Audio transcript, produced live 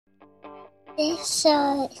This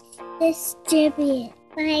show is distributed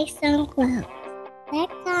by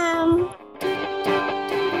SoundCloud.com.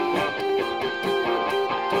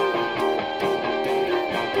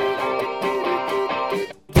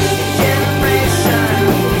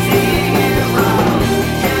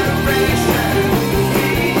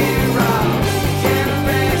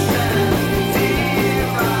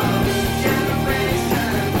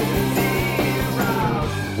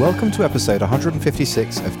 Welcome to episode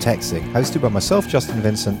 156 of TechZing, hosted by myself, Justin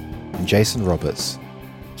Vincent, and Jason Roberts.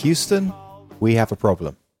 Houston, we have a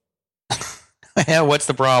problem. Yeah, what's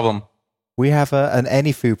the problem? We have an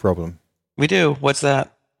AnyFu problem. We do. What's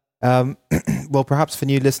that? Well, perhaps for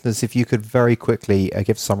new listeners, if you could very quickly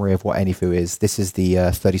give a summary of what AnyFu is. This is the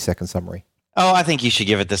 30-second summary. Oh, I think you should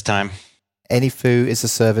give it this time. AnyFu is a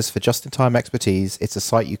service for just-in-time expertise. It's a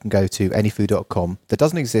site you can go to, anyfu.com, that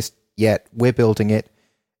doesn't exist yet. We're building it.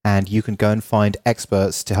 And you can go and find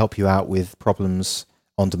experts to help you out with problems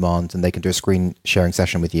on demand, and they can do a screen sharing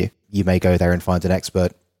session with you. You may go there and find an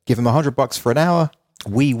expert, give them $100 for an hour.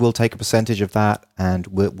 We will take a percentage of that, and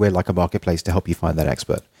we're like a marketplace to help you find that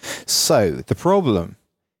expert. So the problem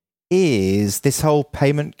is this whole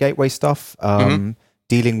payment gateway stuff,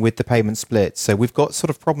 dealing with the payment split. So we've got sort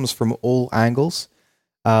of problems from all angles.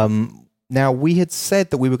 Now, we had said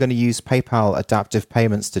that we were going to use PayPal Adaptive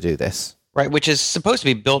Payments to do this. Right, which is supposed to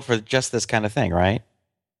be built for just this kind of thing, right?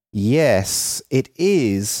 Yes, it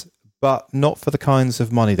is, but not for the kinds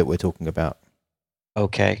of money that we're talking about.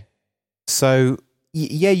 Okay. So,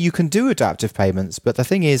 yeah, you can do adaptive payments, but the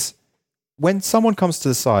thing is, when someone comes to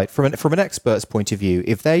the site, from an expert's point of view,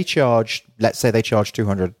 if they charge, let's say they charge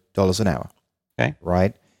 $200 an hour, okay,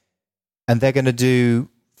 right, and they're going to do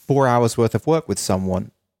 4 hours worth of work with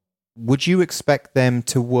someone, would you expect them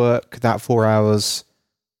to work that 4 hours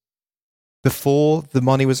before the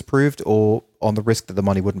money was approved, or on the risk that the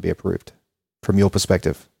money wouldn't be approved, from your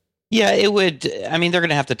perspective? Yeah, it would. I mean, they're going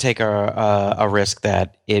to have to take a risk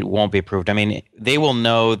that it won't be approved. I mean, they will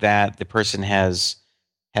know that the person has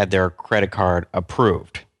had their credit card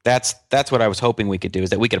approved. That's what I was hoping we could do, is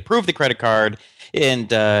that we could approve the credit card and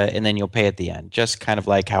then you'll pay at the end. Just kind of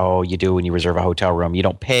like how you do when you reserve a hotel room. You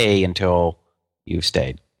don't pay until you've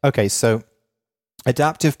stayed. Okay, so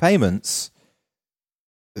adaptive payments,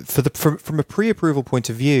 from a pre-approval point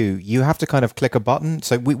of view, you have to kind of click a button.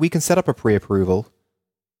 So we can set up a pre-approval.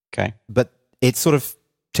 Okay. But it sort of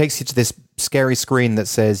takes you to this scary screen that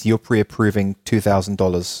says you're pre-approving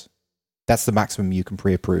 $2,000. That's the maximum you can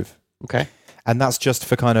pre-approve. Okay. And that's just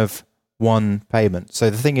for kind of one payment. So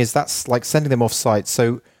the thing is, that's like sending them off site.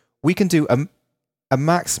 So we can do a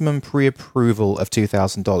maximum pre-approval of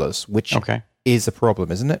 $2,000, which is a problem,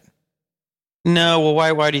 isn't it? No.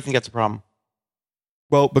 Well, why do you think that's a problem?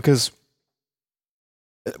 Well, because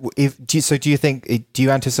do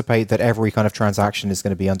you anticipate that every kind of transaction is going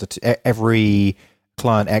to be every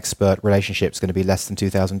client expert relationship is going to be less than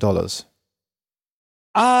 $2,000?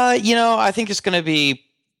 I think it's going to be,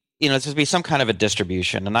 it's going to be some kind of a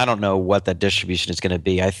distribution, and I don't know what that distribution is going to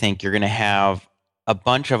be. I think you're going to have a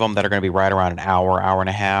bunch of them that are going to be right around an hour, hour and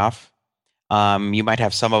a half. You might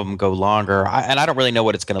have some of them go longer, and I don't really know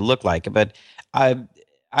what it's going to look like, but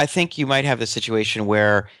I think you might have the situation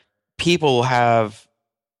where people have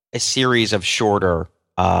a series of shorter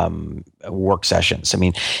work sessions. I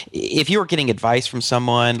mean, if you were getting advice from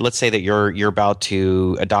someone, let's say that you're about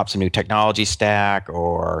to adopt some new technology stack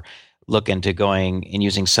or look into going and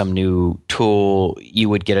using some new tool, you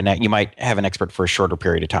might have an expert for a shorter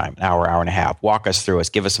period of time, an hour, hour and a half. Walk us through us,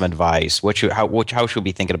 give us some advice. How should we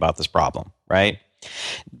be thinking about this problem, right?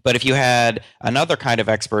 But if you had another kind of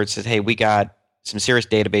expert says, hey, we got some serious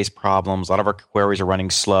database problems, a lot of our queries are running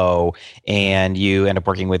slow, and you end up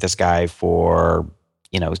working with this guy for,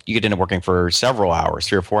 you could end up working for several hours,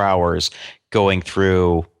 3 or 4 hours, going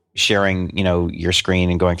through, sharing, your screen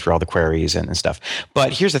and going through all the queries and stuff.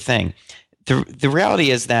 But here's the thing. The reality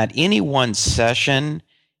is that any one session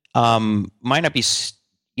might not be,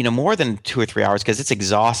 more than 2 or 3 hours, because it's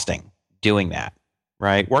exhausting doing that,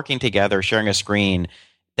 right? Working together, sharing a screen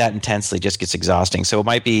that intensely just gets exhausting. So it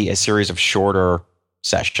might be a series of shorter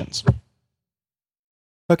sessions.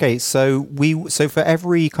 Okay, so for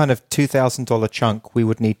every kind of $2,000 chunk, we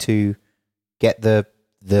would need to get the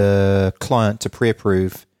client to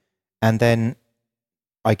pre-approve, and then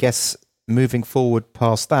I guess moving forward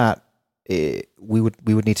past that, we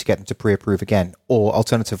would need to get them to pre-approve again, or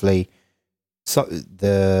alternatively, so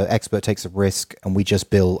the expert takes a risk and we just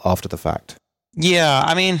bill after the fact. Yeah,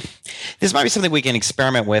 I mean, this might be something we can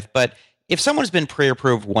experiment with, but if someone's been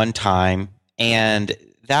pre-approved one time, and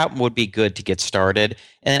that would be good to get started,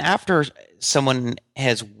 and then after someone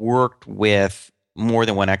has worked with more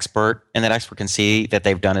than one expert, and that expert can see that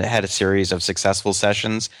they've had a series of successful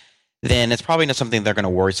sessions, then it's probably not something they're going to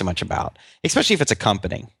worry so much about, especially if it's a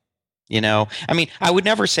company. I mean, I would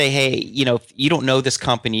never say, hey, if you don't know this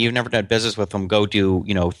company, you've never done business with them, go do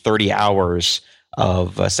 30 hours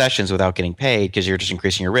of sessions without getting paid, because you're just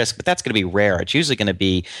increasing your risk. But that's going to be rare. It's usually going to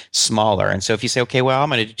be smaller. And so if you say, okay, well, I'm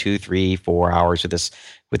going to do 2, 3, 4 hours with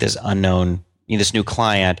this unknown, this new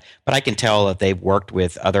client, but I can tell that they've worked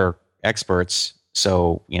with other experts,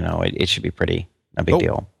 so it should be pretty a big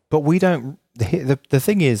deal. But we don't. The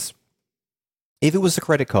thing is, if it was a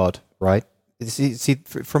credit card, right? See,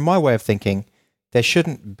 from my way of thinking, there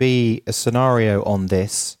shouldn't be a scenario on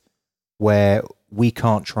this where we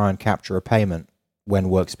can't try and capture a payment when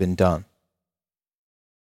work's been done.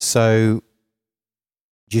 So,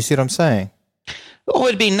 do you see what I'm saying? Well,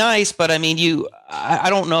 it'd be nice, but I mean,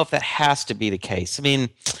 I don't know if that has to be the case. I mean,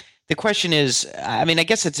 the question is, I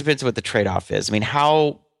guess it depends what the trade-off is. I mean,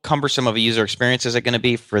 how cumbersome of a user experience is it going to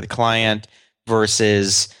be for the client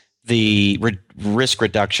versus the risk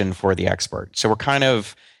reduction for the expert? So we're kind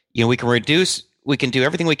of, we can do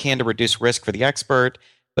everything we can to reduce risk for the expert,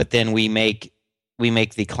 but then we make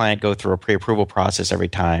the client go through a pre-approval process every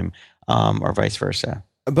time, or vice versa.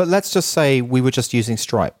 But let's just say we were just using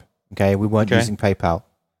Stripe. Okay, we weren't using PayPal.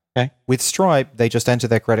 Okay. With Stripe, they just enter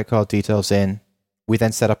their credit card details in. We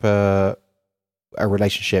then set up a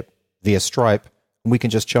relationship via Stripe, and we can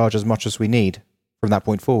just charge as much as we need from that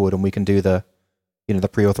point forward, and we can do the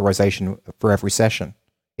pre-authorization for every session.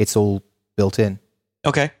 It's all built in.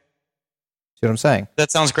 Okay. See what I'm saying? That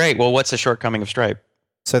sounds great. Well, what's the shortcoming of Stripe?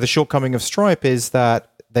 So the shortcoming of Stripe is that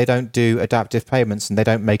they don't do adaptive payments, and they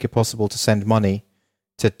don't make it possible to send money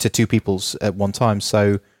to two people at one time.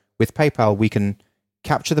 So with PayPal, we can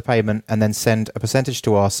capture the payment and then send a percentage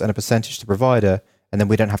to us and a percentage to provider, and then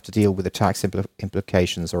we don't have to deal with the tax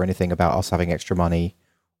implications or anything about us having extra money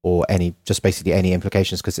or basically any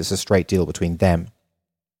implications, because it's a straight deal between them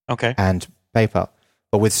and PayPal.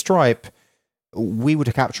 But with Stripe, we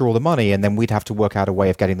would capture all the money, and then we'd have to work out a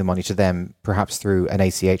way of getting the money to them, perhaps through an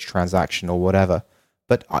ACH transaction or whatever.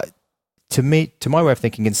 But to my way of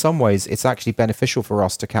thinking, in some ways, it's actually beneficial for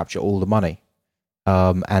us to capture all the money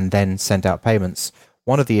and then send out payments.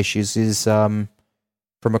 One of the issues is, from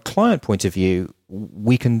a client point of view,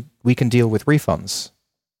 we can deal with refunds.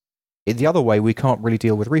 The other way, we can't really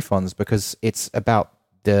deal with refunds, because it's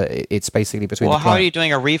basically between. Well, the how are you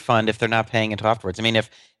doing a refund if they're not paying until afterwards? I mean, if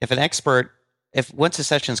once the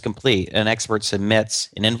session is complete, an expert submits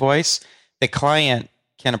an invoice, the client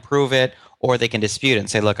can approve it, or they can dispute it and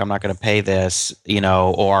say, look, I'm not going to pay this,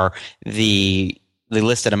 or the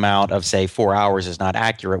listed amount of, say, 4 hours is not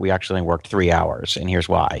accurate. We actually only worked 3 hours, and here's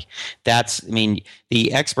why.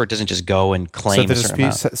 The expert doesn't just go and claim a certain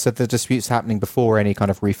amount. So the dispute's happening before any kind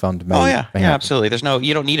of refund may happen. Absolutely.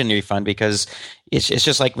 You don't need a refund, because it's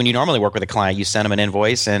just like when you normally work with a client, you send them an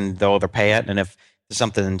invoice and they'll either pay it, and if there's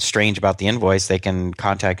something strange about the invoice, they can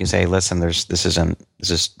contact you and say, listen, this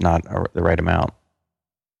is not the right amount.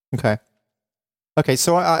 Okay,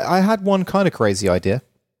 so I had one kind of crazy idea.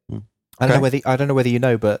 I don't know whether you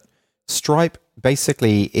know, but Stripe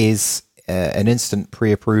basically is an instant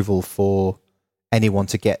pre-approval for anyone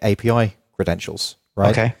to get API credentials,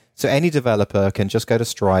 right? Okay. So any developer can just go to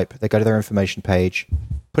Stripe, they go to their information page,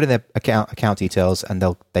 put in their account details, and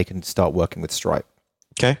they can start working with Stripe.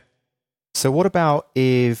 Okay. So what about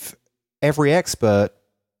if every expert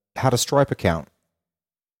had a Stripe account,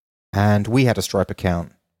 and we had a Stripe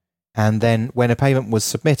account, and then when a payment was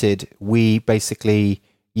submitted, we basically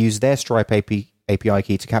use their Stripe API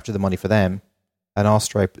key to capture the money for them, and our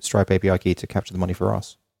Stripe API key to capture the money for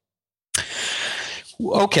us.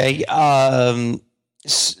 Okay,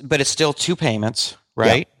 but it's still 2 payments,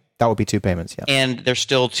 right? Yeah, that would be 2 payments, yeah. And there's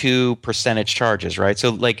still 2 percentage charges, right?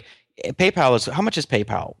 So, like, PayPal is, how much is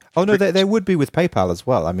PayPal? Oh no, there would be with PayPal as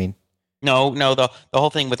well. I mean, no, the whole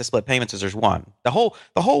thing with the split payments is there's one.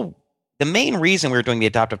 The main reason we're doing the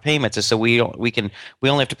adaptive payments is so we only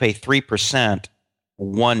have to pay 3%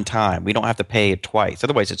 one time. We don't have to pay it twice.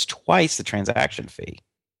 Otherwise, it's twice the transaction fee.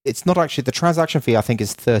 It's not actually, the transaction fee, I think,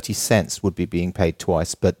 is 30 cents would be being paid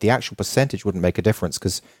twice, but the actual percentage wouldn't make a difference,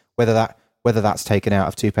 because whether that's taken out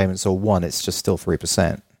of 2 payments or 1, it's just still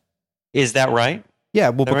 3%. Is that right? Yeah,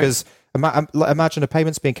 well, because imagine a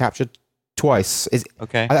payment's being captured twice.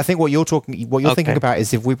 Okay. I think what you're thinking about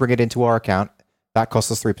is if we bring it into our account, that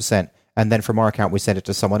costs us 3%. And then from our account, we send it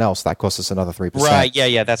to someone else. That costs us another 3%. Right,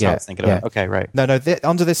 yeah, that's what I was thinking about. Okay, right. No,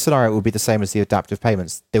 under this scenario, it would be the same as the adaptive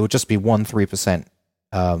payments. There would just be 1 3%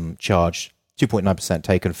 charge, 2.9%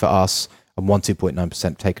 taken for us, and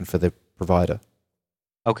 2.9% taken for the provider.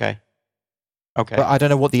 Okay. Okay. But I don't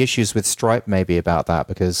know what the issues with Stripe may be about that,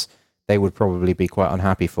 because they would probably be quite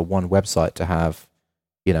unhappy for one website to have,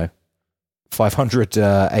 500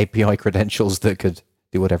 API credentials that could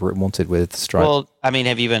do whatever it wanted with Stripe. Well, I mean,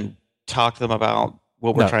 have you even talked to them about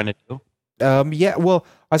what we're trying to do? Yeah, well,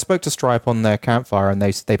 I spoke to Stripe on their Campfire, and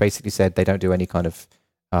they basically said they don't do any kind of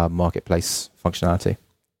marketplace functionality.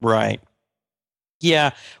 Right.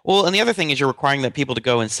 Yeah. Well, and the other thing is you're requiring that people to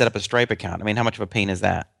go and set up a Stripe account. I mean, how much of a pain is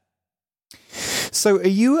that? So are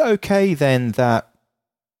you okay then that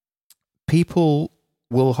people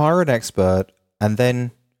will hire an expert and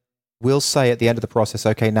then we'll say at the end of the process,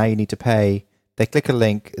 okay, now you need to pay. They click a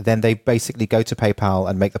link, then they basically go to PayPal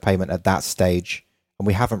and make the payment at that stage, and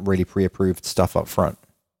we haven't really pre-approved stuff up front.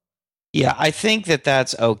 Yeah, I think that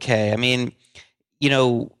that's okay. I mean,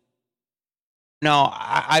 no,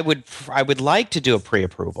 I would like to do a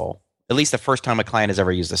pre-approval, at least the first time a client has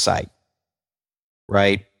ever used the site,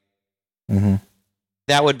 right? Mm-hmm.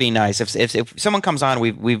 That would be nice. If someone comes on,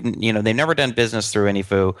 we've they've never done business through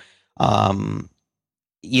Anyfoo,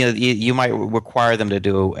 you might require them to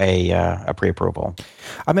do a pre-approval.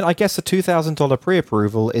 I mean, I guess a $2,000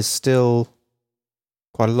 pre-approval is still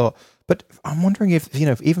quite a lot. But I'm wondering if,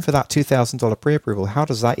 even for that $2,000 pre-approval, how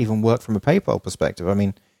does that even work from a PayPal perspective? I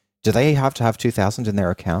mean, do they have to have $2,000 in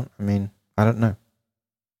their account? I mean, I don't know.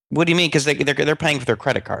 What do you mean? Because they're paying for their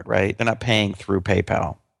credit card, right? They're not paying through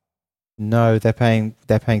PayPal. No, they're paying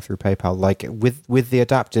through PayPal. Like with the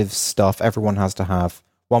adaptive stuff, everyone has to have,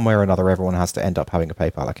 one way or another, everyone has to end up having a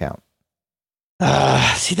PayPal account.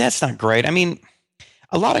 See, that's not great. I mean,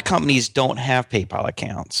 a lot of companies don't have PayPal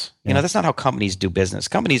accounts. That's not how companies do business.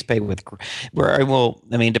 Companies pay with,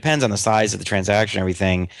 it depends on the size of the transaction and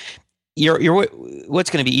everything. What's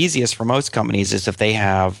going to be easiest for most companies is if they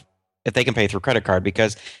can pay through credit card,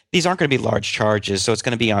 because these aren't going to be large charges. So it's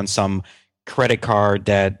going to be on some credit card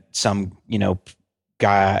that some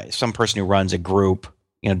person who runs a group,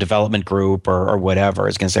 development group or whatever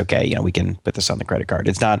is going to say, okay, we can put this on the credit card.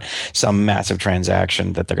 It's not some massive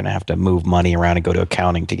transaction that they're going to have to move money around and go to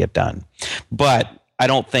accounting to get done. But I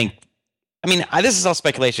don't think, this is all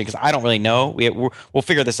speculation because I don't really know. We'll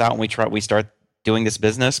figure this out when we start doing this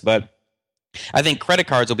business. But I think credit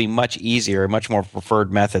cards will be much easier, much more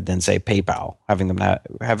preferred method than, say, PayPal, having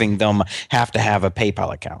them have to have a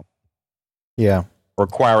PayPal account. Yeah.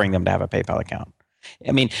 Requiring them to have a PayPal account.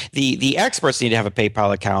 I mean, the experts need to have a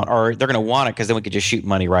PayPal account, or they're going to want it because then we could just shoot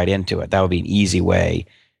money right into it. That would be an easy way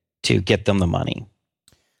to get them the money.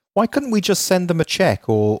 Why couldn't we just send them a check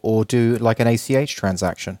or do like an ACH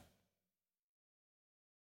transaction?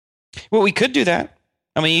 Well, we could do that.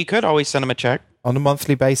 You could always send them a check. On a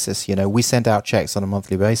monthly basis, we send out checks on a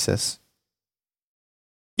monthly basis.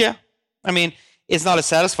 Yeah. It's not as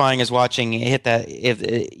satisfying as watching it hit that, if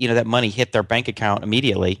that money hit their bank account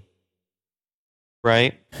immediately.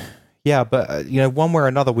 Right? Yeah, but one way or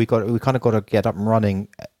another, we kind of got to get up and running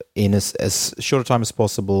in as short a time as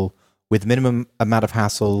possible, with minimum amount of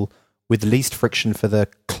hassle, with the least friction for the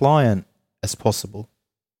client as possible.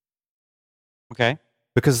 Okay.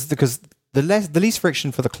 Because the least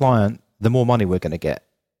friction for the client, the more money we're going to get.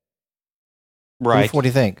 Right. What do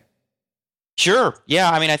you think? Sure.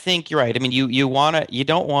 Yeah. I think you're right. You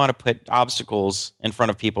don't want to put obstacles in front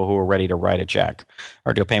of people who are ready to write a check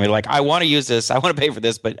or do a payment. Like, I want to use this, I want to pay for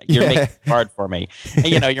this, but you're making it hard for me. And,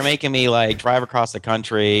 you're making me like drive across the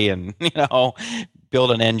country and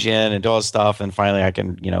build an engine and do all this stuff, and finally I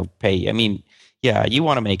can pay. Yeah, you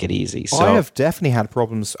want to make it easy. So I have definitely had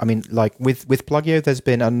problems. Like with Plugio, there's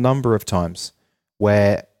been a number of times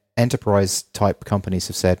where enterprise type companies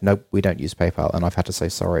have said, nope, we don't use PayPal, and I've had to say,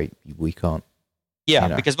 sorry, we can't.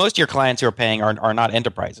 Yeah, because most of your clients who are paying are not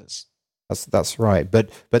enterprises. That's right,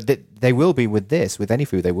 but they will be with this. With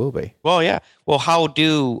Anyfoo, they will be. Well, yeah. Well, how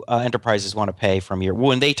do enterprises want to pay from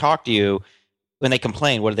when they talk to you, when they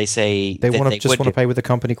complain? What do they say? They want to pay with the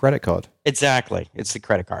company credit card. Exactly, it's the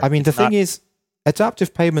credit card. The thing is,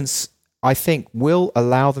 adaptive payments, I think, will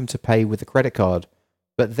allow them to pay with the credit card,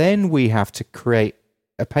 but then we have to create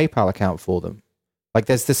a PayPal account for them. Like,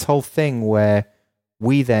 there's this whole thing where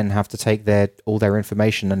we then have to take all their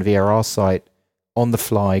information and via our site on the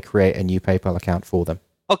fly create a new PayPal account for them.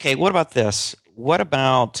 Okay, what about this? What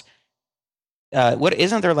about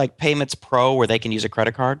isn't there like Payments Pro where they can use a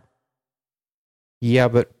credit card? Yeah,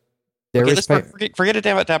 but forget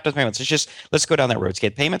adaptive payments. Let's go down that road.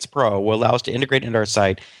 Payments Pro will allow us to integrate into our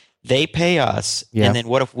site. They pay us, and then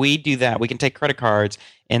what if we do that? We can take credit cards,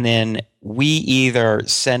 and then we either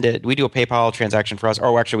we do a PayPal transaction for us,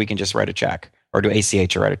 or actually we can just write a check, or do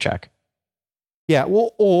ACH or write a check. Yeah,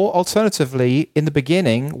 or alternatively, in the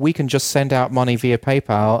beginning, we can just send out money via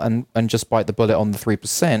PayPal and just bite the bullet on the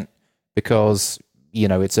 3%, because,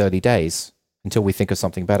 it's early days until we think of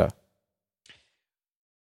something better.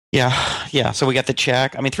 Yeah. So we got the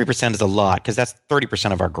check. I mean, 3% is a lot because that's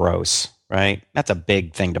 30% of our gross, right? That's a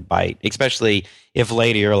big thing to bite, especially if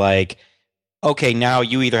later you're like, okay, now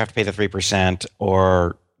you either have to pay the 3%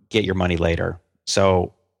 or get your money later.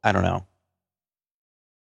 So I don't know.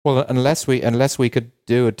 Well, unless we could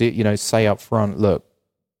say up front, look,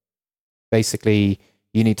 basically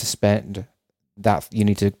you need to spend that, you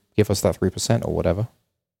need to give us that 3% or whatever.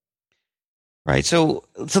 Right. So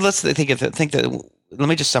let's think that. Let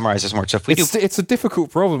me just summarize this more. So if we it's a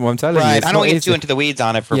difficult problem. I'm telling you. Right. I don't want to get too into the weeds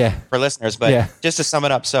on it for listeners, but just to sum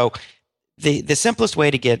it up. So the simplest way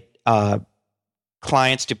to get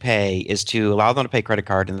clients to pay is to allow them to pay credit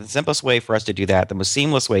card, and the simplest way for us to do that, the most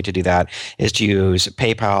seamless way to do that, is to use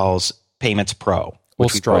PayPal's Payments Pro or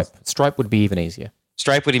Stripe. Stripe would be even easier.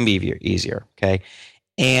 Stripe would even be easier. Okay.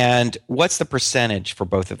 And what's the percentage for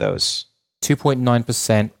both of those?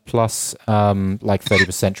 2.9% plus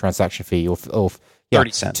 30% transaction fee, or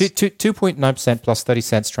 30 cents. 2.9% plus 30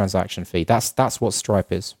 cents transaction fee. That's what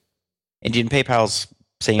Stripe is. And in PayPal's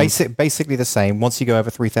same, basically the same. Once you go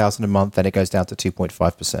over $3,000 a month, then it goes down to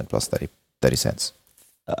 2.5% plus 30 cents.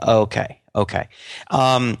 Okay.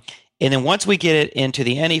 And then once we get it into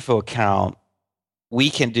the AnyFo account, we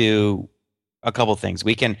can do a couple things.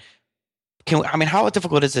 How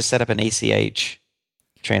difficult is it to set up an ACH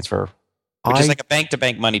transfer? Which is like a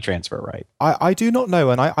bank-to-bank money transfer, right? I do not know,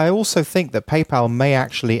 and I also think that PayPal may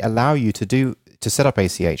actually allow you to set up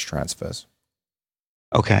ACH transfers.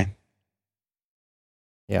 Okay.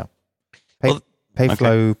 Yeah.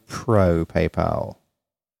 Payflow Pro PayPal.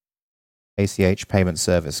 ACH Payment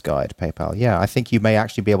Service Guide PayPal. Yeah, I think you may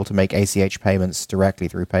actually be able to make ACH payments directly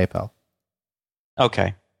through PayPal.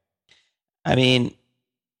 Okay. I mean,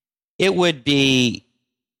 it would be,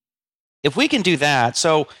 if we can do that,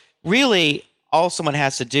 so really, all someone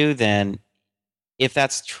has to do then, if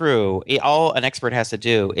that's true, all an expert has to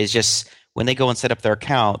do is just, when they go and set up their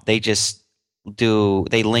account, they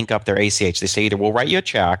link up their ACH. They say either we'll write you a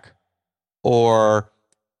check or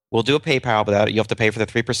we'll do a PayPal, but you have to pay for the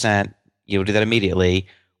 3%. You'll do that immediately.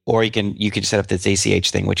 Or you can set up this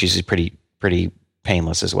ACH thing, which is pretty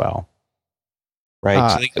painless as well.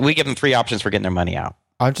 Right? So we give them 3 options for getting their money out.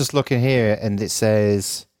 I'm just looking here and it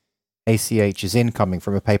says ACH is incoming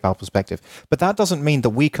from a PayPal perspective. But that doesn't mean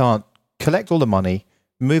that we can't collect all the money,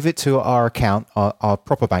 move it to our account, our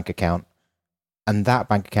proper bank account, and that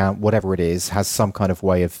bank account, whatever it is, has some kind of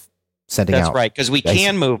way of sending out. That's right, because we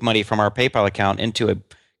can move money from our PayPal account into a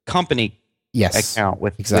company account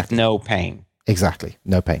with no pain. Exactly.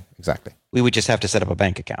 No pain. Exactly. We would just have to set up a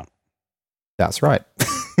bank account. That's right.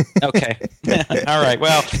 Okay. All right.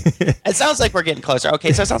 Well, it sounds like we're getting closer.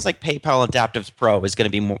 Okay, so it sounds like PayPal Adaptive Pro is going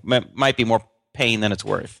to be might be more pain than it's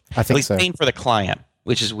worth. I think at least so. Pain for the client,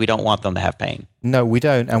 which is we don't want them to have pain. No, we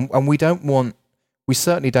don't, and we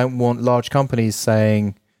certainly don't want large companies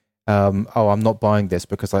saying, I'm not buying this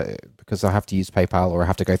because I have to use PayPal or I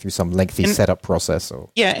have to go through some lengthy setup process. And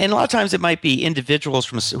a lot of times it might be individuals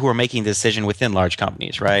who are making the decision within large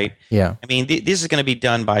companies, right? Yeah. I mean, this is going to be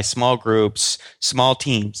done by small groups, small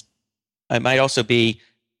teams. It might also be,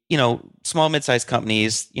 small, mid-sized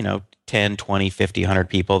companies, 10, 20, 50, 100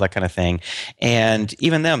 people, that kind of thing. And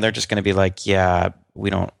even them, they're just going to be like, yeah, we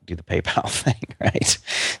don't do the PayPal thing, right?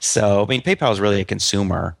 So, I mean, PayPal is really a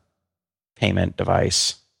consumer payment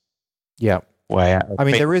device. Yeah.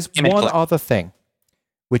 There is one other thing,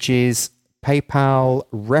 which is PayPal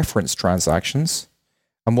reference transactions,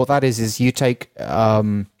 and what that is you take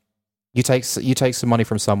some money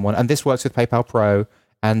from someone, and this works with PayPal Pro,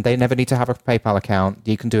 and they never need to have a PayPal account.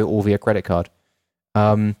 You can do it all via credit card.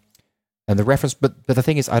 And the reference, but the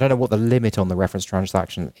thing is, I don't know what the limit on the reference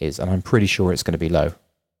transaction is, and I'm pretty sure it's going to be low.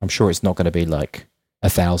 I'm sure it's not going to be like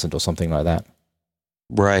 1,000 or something like that.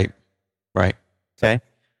 Right. Okay.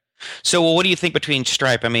 So, what do you think between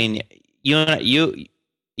Stripe? I mean, you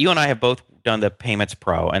and I have both done the Payments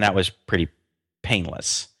Pro, and that was pretty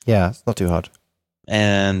painless. Yeah, it's not too hard.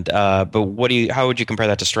 And but how would you compare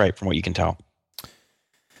that to Stripe, from what you can tell?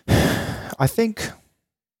 I think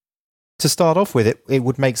to start off with, it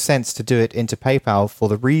would make sense to do it into PayPal for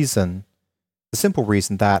the simple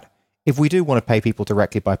reason that if we do want to pay people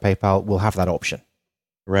directly by PayPal, we'll have that option.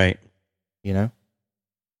 Right.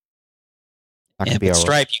 But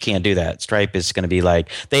Stripe, you can't do that. Stripe is going to be like,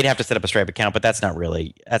 they'd have to set up a Stripe account, but that's not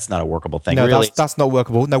a workable thing. No, really, that's not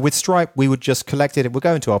workable. No, with Stripe, we would just collect it. It would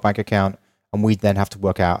go into our bank account, and we'd then have to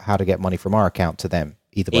work out how to get money from our account to them,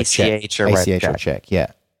 either by ACH or check. Yeah.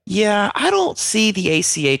 Yeah, I don't see the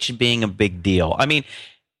ACH being a big deal. I mean,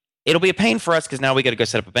 it'll be a pain for us because now we got to go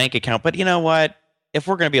set up a bank account. But you know what? if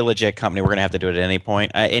we're going to be a legit company, we're going to have to do it at any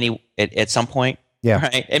point, at some point. Yeah.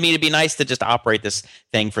 Right. I mean, it'd be nice to just operate this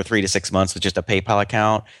thing for 3 to 6 months with just a PayPal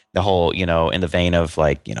account, the whole, in the vein of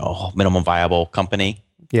like, minimum viable company,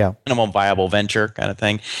 Yeah. minimum viable venture kind of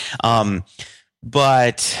thing.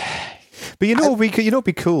 But what would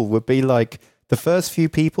be cool would be like the first few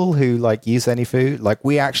people who like use AnyFu, like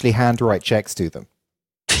we actually handwrite checks to them.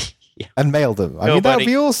 Yeah. And mail them. I mean, that would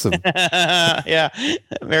be awesome. Yeah.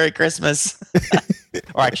 Merry Christmas.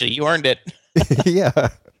 Or actually, you earned it. Yeah.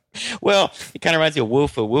 Well, it kind of reminds me of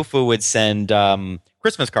Wufoo. Wufoo would send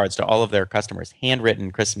Christmas cards to all of their customers,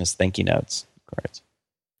 handwritten Christmas thank you notes cards.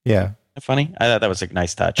 Yeah. Isn't that funny? I thought that was a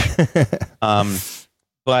nice touch.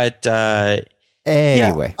 But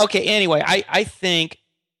anyway. Yeah. Okay. Anyway, I think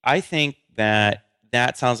that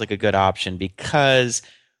sounds like a good option because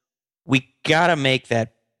we got to make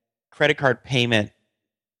that credit card payment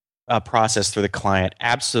process through the client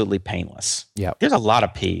absolutely painless. Yeah. There's a lot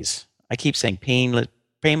of P's. I keep saying painless,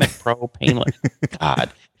 payment pro, painless.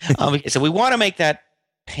 God. So we want to make that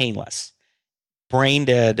painless, brain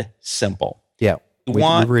dead, simple. Yeah. We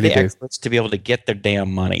want really the do. experts to be able to get their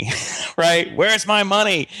damn money, right? Where's my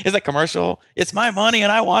money? Is that commercial? It's my money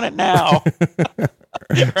and I want it now.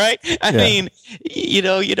 Right? I mean, you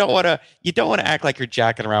don't want to act like you're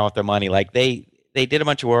jacking around with their money. Like they did a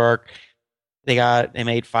bunch of work. They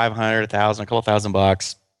made 500, 1,000, a couple $1,000. I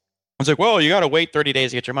was like, well, you got to wait 30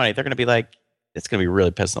 days to get your money. They're going to be like, it's going to be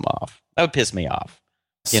really piss them off. That would piss me off.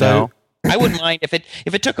 I wouldn't mind if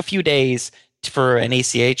it took a few days for an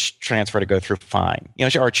ACH transfer to go through, fine.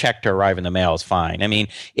 Or a check to arrive in the mail is fine. I mean,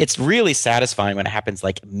 it's really satisfying when it happens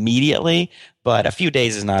like immediately, but a few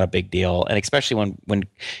days is not a big deal. And especially when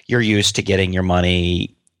you're used to getting your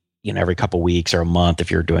money, every couple weeks or a month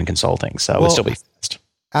if you're doing consulting. So it'll still be fast.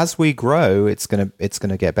 As we grow, it's gonna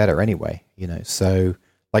get better anyway. So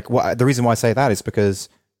like the reason why I say that is because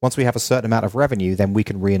once we have a certain amount of revenue, then we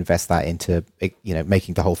can reinvest that into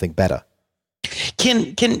making the whole thing better.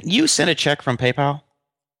 Can you send a check from PayPal?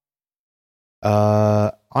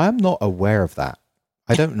 I'm not aware of that.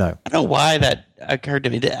 I don't know. I don't know why that occurred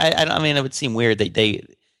to me. I mean, it would seem weird that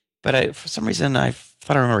but for some reason I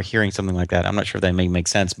thought I remember hearing something like that. I'm not sure if that may make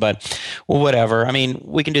sense, but whatever. I mean,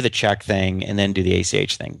 we can do the check thing and then do the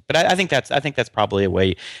ACH thing. But I think that's probably a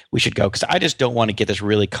way we should go because I just don't want to get this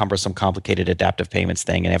really cumbersome, complicated adaptive payments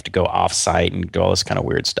thing and have to go off-site and do all this kind of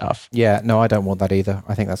weird stuff. Yeah, no, I don't want that either.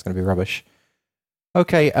 I think that's going to be rubbish.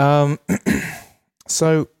 Okay,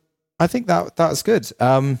 so I think that was good.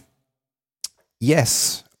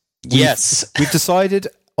 Yes. We've decided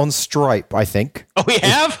on Stripe, I think. Oh, we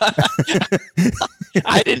have?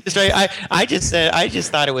 I didn't say. I just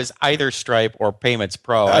thought it was either Stripe or Payments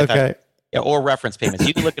Pro. Okay. Or reference payments.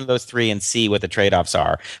 You can look into those three and see what the trade-offs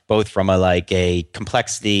are, both from a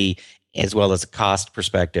complexity as well as a cost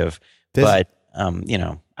perspective. I mean,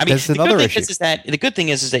 the good thing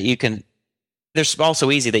is that you can. They're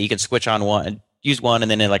also easy that you can switch on one, use one, and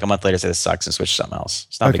then like a month later say this sucks and switch to something else.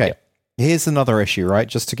 It's not a big deal. Here's another issue, right?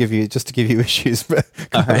 Just to give you issues, but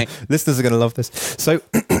right. Listeners are going to love this. So,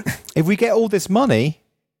 if we get all this money,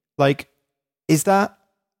 like, is that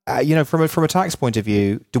from a tax point of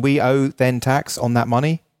view, do we owe then tax on that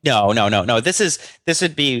money? No. This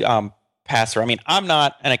would be pass through. I mean, I'm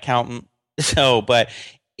not an accountant, but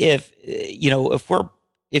if you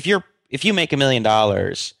make $1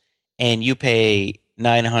 million and you pay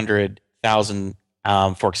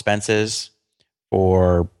 $900,000 for expenses,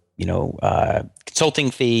 for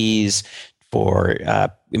consulting fees, for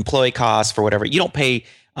employee costs, for whatever, you don't pay.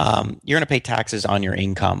 You're going to pay taxes on your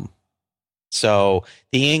income. So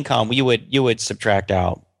the income you would subtract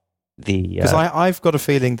out the. Because I've got a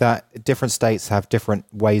feeling that different states have different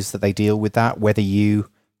ways that they deal with that. Whether you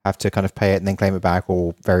have to kind of pay it and then claim it back,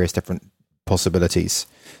 or various different possibilities.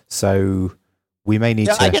 So we may need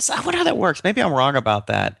to. I guess I wonder how that works. Maybe I'm wrong about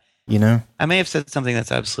that. I may have said something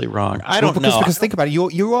that's absolutely wrong. I don't know. Because think about it,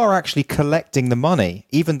 you are actually collecting the money,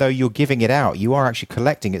 even though you're giving it out. You are actually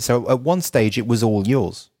collecting it. So at one stage, it was all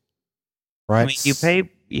yours, right? I mean, you pay,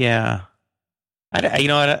 yeah. You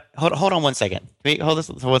know what? Hold on one second. Hold this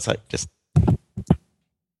for 1 second. Just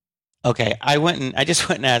okay. I just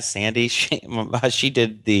went and asked Sandy. She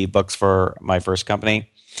did the books for my first company,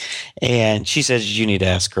 and she says you need to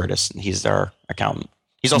ask Curtis. He's our accountant.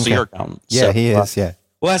 He's also your accountant. Yeah, so, he is. Yeah.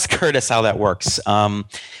 Well, ask Curtis how that works. I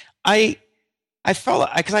felt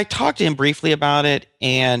because I talked to him briefly about it,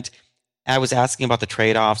 and I was asking about the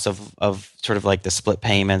trade-offs of sort of like the split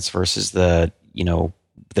payments versus the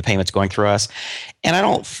payments going through us,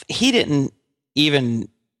 and he didn't even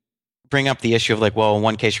bring up the issue of like, well, in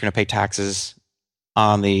one case you're going to pay taxes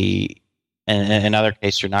in another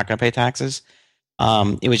case you're not going to pay taxes.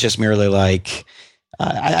 It was just merely like,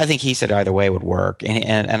 I think he said either way would work.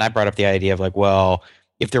 And I brought up the idea of like, well,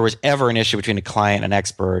 if there was ever an issue between a client and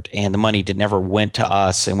expert and the money never went to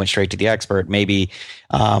us and went straight to the expert, maybe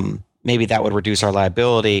that would reduce our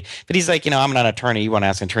liability. But he's like, I'm not an attorney. You want to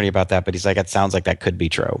ask an attorney about that. But he's like, it sounds like that could be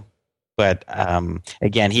true. But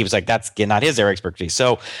again, he was like, that's not his area expertise.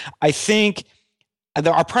 So I think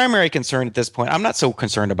our primary concern at this point, I'm not so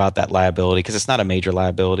concerned about that liability because it's not a major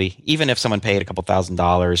liability. Even if someone paid a couple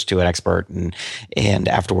 $1,000s to an expert and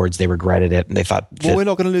afterwards they regretted it and they thought, well, we're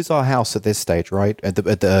not going to lose our house at this stage, right? At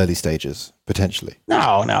the early stages, potentially.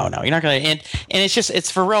 No, you're not going to. And it's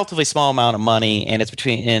for a relatively small amount of money, and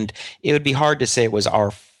and it would be hard to say it was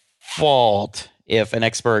our fault if an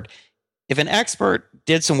expert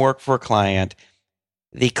did some work for a client.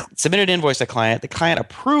 They submitted an invoice to the client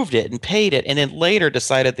approved it and paid it, and then later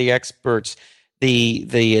decided the experts,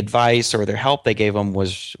 the advice or their help they gave them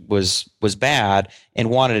was bad and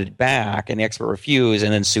wanted it back, and the expert refused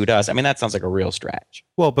and then sued us. I mean, that sounds like a real stretch.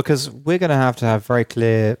 Well, because we're going to have very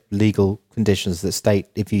clear legal conditions that state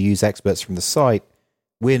if you use experts from the site,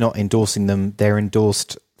 we're not endorsing them. They're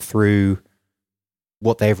endorsed through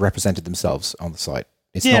what they've represented themselves on the site.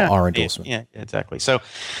 It's not our endorsement. Yeah, exactly. So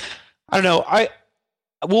I don't know.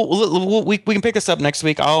 We can pick this up next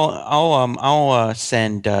week. I'll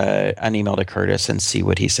send an email to Curtis and see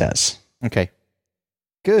what he says. Okay.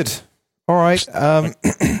 Good. All right.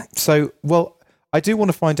 So, I do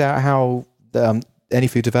want to find out how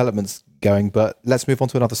AnyFu development's going, but let's move on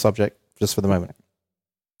to another subject just for the moment.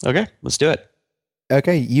 Okay, let's do it.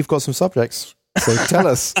 Okay, you've got some subjects, so tell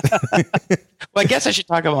us. Well, I guess I should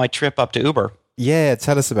talk about my trip up to Uber. Yeah,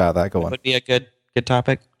 tell us about that. Go on. That would be a good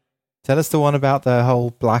topic. Tell us the one about the whole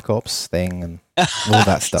Black Ops thing and all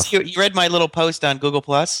that stuff. So you read my little post on Google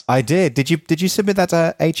Plus? I did. Did you submit that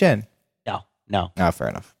to HN? No. Oh, fair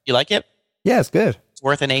enough. You like it? Yeah, it's good. It's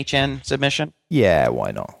worth an HN submission? Yeah, why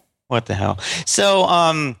not? What the hell? So,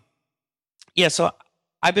 so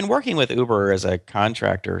I've been working with Uber as a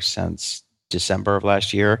contractor since December of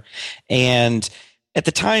last year. And at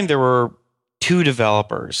the time, there were 2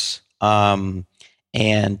 developers.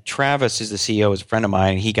 And Travis, is the CEO, is a friend of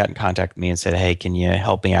mine. He got in contact with me and said, "Hey, can you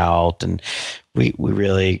help me out? And we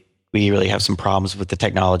really have some problems with the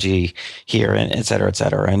technology here, and et cetera, et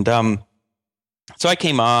cetera." And so I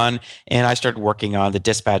came on and I started working on the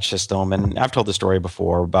dispatch system. And I've told the story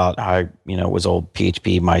before about how it was old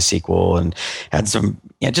PHP, MySQL, and had some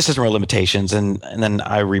just some real limitations. And then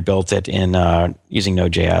I rebuilt it in using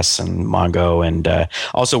Node.js and Mongo, and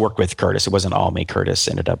also worked with Curtis. It wasn't all me. Curtis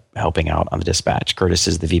ended up helping out on the dispatch. Curtis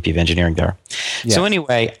is the VP of engineering there. Yeah. So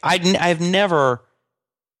anyway, I've never,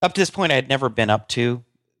 up to this point, I had never been up to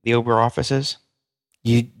the Uber offices.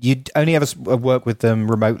 You only ever work with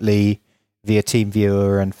them remotely via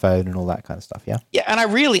TeamViewer and phone and all that kind of stuff, yeah? Yeah, and I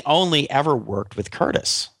really only ever worked with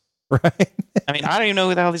Curtis. Right. I mean, I don't even know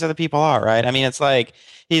who the hell these other people are, right? I mean, it's like,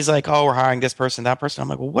 he's like, "Oh, we're hiring this person, that person." I'm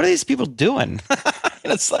like, "Well, what are these people doing?"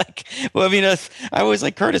 And it's like, well, I mean, I was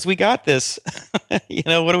like, "Curtis, we got this."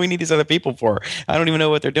 What do we need these other people for? I don't even know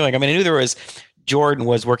what they're doing. I mean, I knew Jordan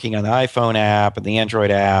was working on the iPhone app and the Android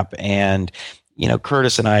app, and,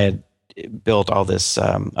 Curtis and I had built all this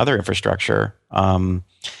other infrastructure.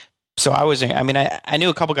 So I knew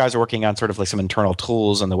a couple guys were working on sort of like some internal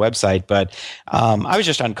tools on the website, but I was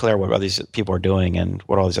just unclear what all these people are doing and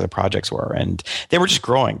what all these other projects were. And they were just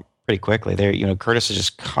growing pretty quickly. Curtis is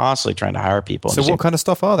just constantly trying to hire people. So what kind of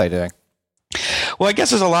stuff are they doing? Well, I guess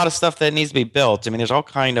there's a lot of stuff that needs to be built. I mean, there's all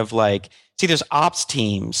kind of there's ops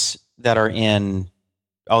teams that are in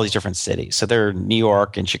all these different cities. So they're New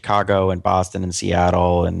York and Chicago and Boston and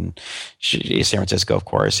Seattle and San Francisco, of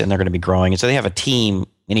course, and they're going to be growing. And so they have a team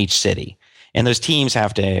in each city. And those teams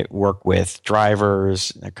have to work with drivers,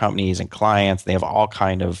 their companies, and clients. There's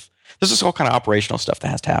this whole kind of operational stuff that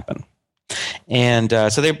has to happen. And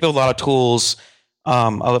so they build a lot of tools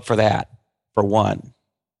for that, for one.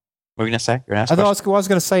 What were you going to say? You're going to ask I was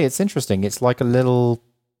going to say, it's interesting. It's like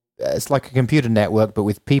it's like a computer network, but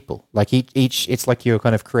with people. Like each, it's like you're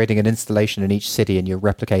kind of creating an installation in each city and you're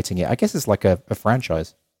replicating it. I guess it's like a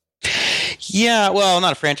franchise. Yeah, well,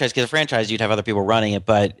 not a franchise, because a franchise you'd have other people running it,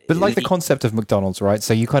 but like the concept of McDonald's, right?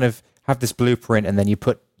 So you kind of have this blueprint, and then you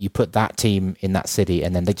put that team in that city,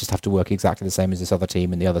 and then they just have to work exactly the same as this other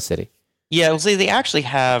team in the other city. Yeah, well, see, they actually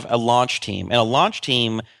have a launch team, and a launch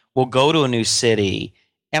team will go to a new city.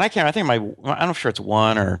 And I'm not sure it's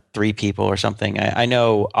 1 or 3 people or something. I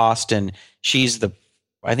know Austin,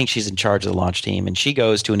 I think she's in charge of the launch team, and she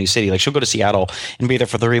goes to a new city. Like, she'll go to Seattle and be there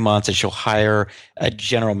for 3 months, and she'll hire a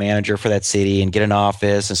general manager for that city and get an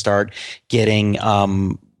office and start getting,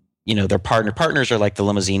 their partners are like the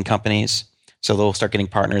limousine companies. So they'll start getting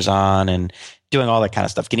partners on and doing all that kind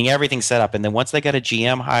of stuff, getting everything set up. And then once they got a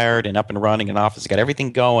GM hired and up and running in office, got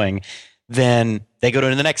everything going, then they go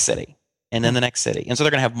to the next city and then the next city. And so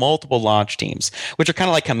they're going to have multiple launch teams, which are kind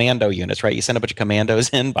of like commando units, right? You send a bunch of commandos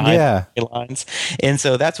in behind the lines. And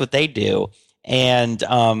so that's what they do. And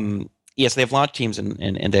yes, they have launch teams and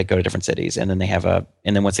they go to different cities. And then they have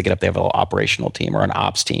and then once they get up, they have an operational team or an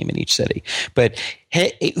ops team in each city. But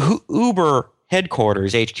Uber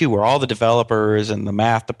headquarters, HQ, where all the developers and the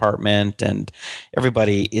math department and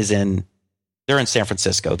everybody they're in San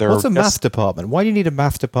Francisco. What's a math department? Why do you need a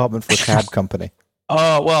math department for a cab company?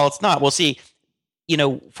 Oh, well, it's not. Well, see,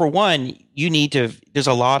 for one, there's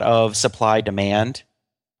a lot of supply demand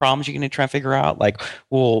problems you're going to try and figure out. Like,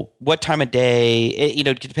 well, what time of day,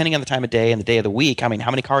 depending on the time of day and the day of the week, I mean, how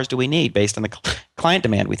many cars do we need based on the client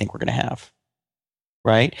demand we think we're going to have?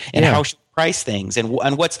 Right. And how should we price things and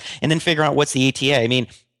then figure out what's the ETA. I mean,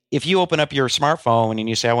 if you open up your smartphone and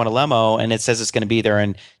you say, I want a limo, and it says it's going to be there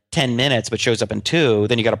in 10 minutes, but shows up in 2,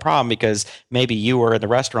 then you got a problem because maybe you were in the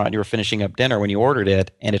restaurant, you were finishing up dinner when you ordered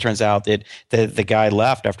it, and it turns out that the guy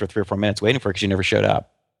left after 3 or 4 minutes waiting for it because you never showed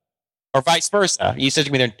up. Or vice versa. You said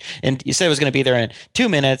it was going to be there in 2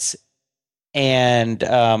 minutes, and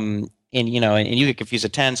you get confused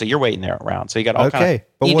at 10, so you're waiting there around. So you got all but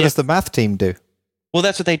what does the math team do? Well,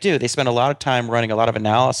 that's what they do. They spend a lot of time running a lot of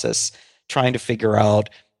analysis, trying to figure out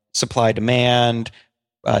supply demand,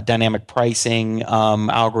 dynamic pricing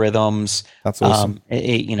algorithms. That's awesome.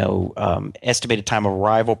 Estimated time of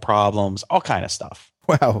arrival problems, all kind of stuff.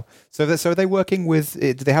 Wow. So are they working with?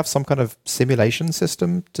 Do they have some kind of simulation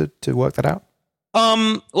system to work that out?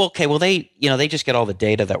 They just get all the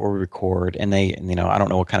data that we record, and I don't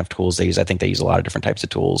know what kind of tools they use. I think they use a lot of different types of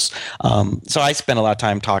tools. So I spent a lot of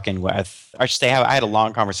time talking with. I had a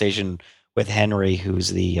long conversation with Henry, who's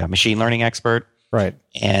the machine learning expert. Right.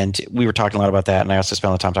 And we were talking a lot about that. And I also spent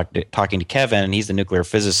a lot of time talking to Kevin, and he's the nuclear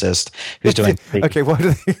physicist who's doing. Okay, why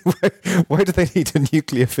do they need a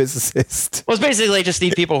nuclear physicist? Well, it's basically just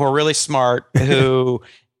need people who are really smart, who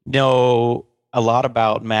know a lot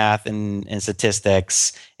about math and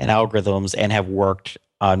statistics and algorithms and have worked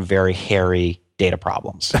on very hairy data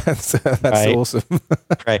problems. That's right? Awesome.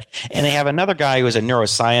 Right. And they have another guy who is a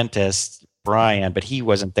neuroscientist, Brian, but he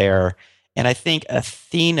wasn't there. And I think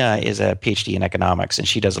Athena is a PhD in economics, and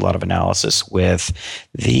she does a lot of analysis with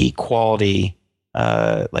the quality,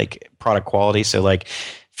 like product quality. So like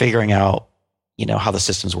figuring out, how the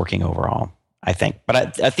system's working overall, I think.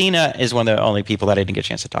 But Athena is one of the only people that I didn't get a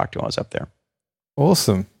chance to talk to when I was up there.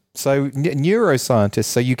 Awesome. So neuroscientists,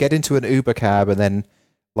 so you get into an Uber cab and then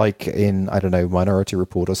like in, I don't know, Minority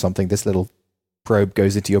Report or something, this little probe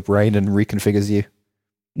goes into your brain and reconfigures you.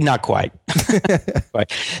 Not quite.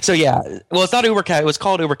 So yeah, well, it's not Uber Cab. It was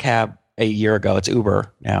called Uber Cab a year ago. It's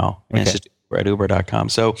Uber now. And It's just Uber at uber.com.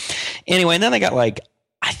 So anyway, and then they got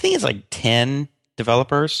I think it's 10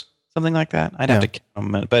 developers, something like that. I'd have to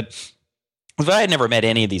count them. But I had never met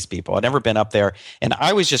any of these people. I'd never been up there. And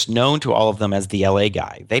I was just known to all of them as the LA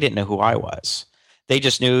guy. They didn't know who I was. They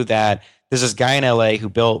just knew that there's this guy in LA who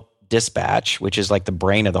built Dispatch, which is like the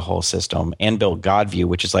brain of the whole system, and built Godview,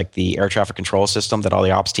 which is like the air traffic control system that all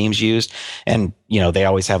the ops teams used. And, they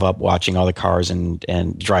always have up watching all the cars and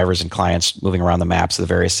drivers and clients moving around the maps of the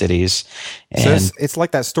various cities. And so it's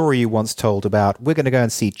like that story you once told about, we're going to go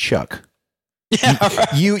and see Chuck. Yeah, right.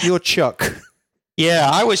 You're Chuck. Yeah,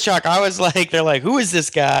 I was shocked. I was like, they're like, who is this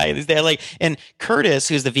guy? They're like, and Curtis,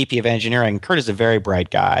 who's the VP of engineering, Curtis is a very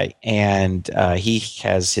bright guy, and he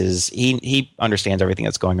has he understands everything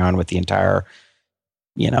that's going on with the entire,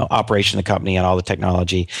 operation of the company and all the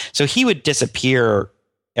technology. So he would disappear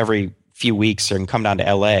every few weeks and come down to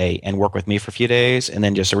LA and work with me for a few days, and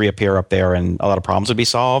then just reappear up there, and a lot of problems would be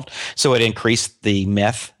solved. So it increased the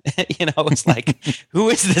myth. It's like,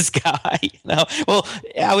 who is this guy? Well,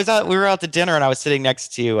 we were out to dinner, and I was sitting next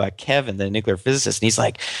to Kevin, the nuclear physicist, and he's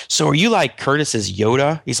like, so are you like Curtis's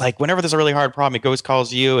Yoda? He's like, whenever there's a really hard problem, he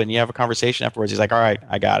calls you, and you have a conversation afterwards. He's like, all right,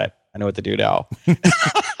 I got it. I know what to do now.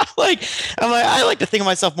 I like to think of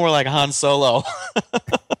myself more like Han Solo.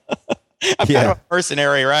 I'm kind of a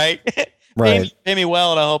mercenary, right? Right. Pay me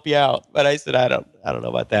well and I'll help you out. But I said, I don't know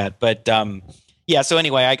about that. But so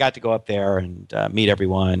anyway, I got to go up there and meet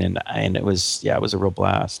everyone, and it was a real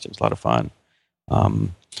blast. It was a lot of fun.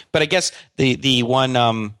 But I guess the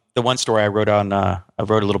one story I wrote a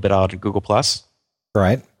little bit out on Google Plus.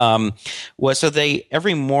 Right. Was so they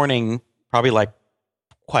every morning, probably like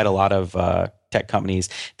quite a lot of tech companies,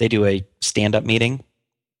 they do a stand-up meeting.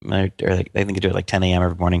 I think they do it like 10 a.m.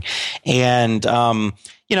 every morning. And,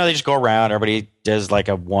 they just go around. Everybody does like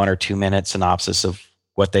a 1 or 2 minute synopsis of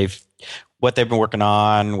what they've what they've been working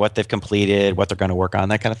on, what they've completed, what they're going to work on,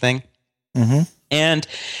 that kind of thing. Mm-hmm. And,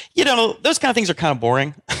 those kind of things are kind of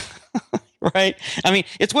boring, right? I mean,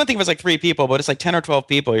 it's one thing if it's like 3 people, but it's like 10 or 12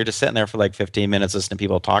 people. You're just sitting there for like 15 minutes listening to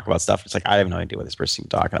people talk about stuff. It's like, I have no idea what this person's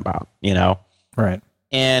talking about, Right.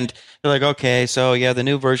 And they're like, okay, so yeah, the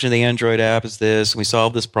new version of the Android app is this. And we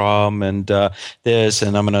solved this problem and this,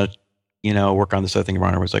 and I'm going to, work on this other thing. And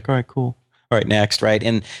I was like, all right, cool. All right, next, right?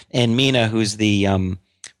 And Mina, who's the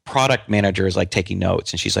product manager, is like taking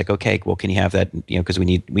notes, and she's like, okay, well, can you have that? Because we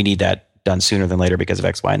need that done sooner than later because of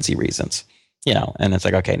X, Y, and Z reasons. And it's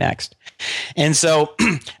like, okay, next. And so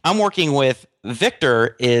I'm working with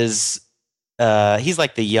Victor. He's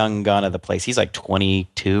like the young gun of the place. He's like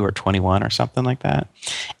 22 or 21 or something like that,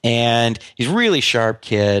 and he's a really sharp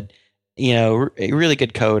kid. A really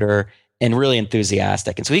good coder and really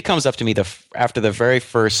enthusiastic. And so he comes up to me after the very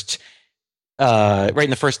first. Right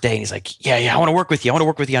in the first day, and he's like, yeah, I want to work with you. I want to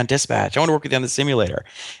work with you on dispatch. I want to work with you on the simulator.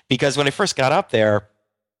 Because when I first got up there,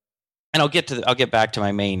 and I'll get back to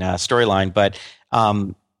my main storyline, but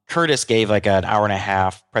Curtis gave like an hour and a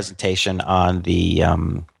half presentation on the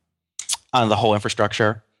whole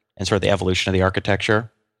infrastructure and sort of the evolution of the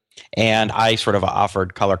architecture. And I sort of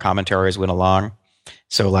offered color commentary as we went along.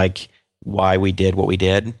 So like why we did what we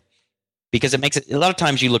did. Because it makes it, a lot of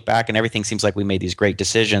times you look back and everything seems like we made these great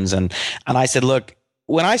decisions. And I said, look,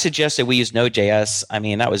 when I suggested we use Node.js, I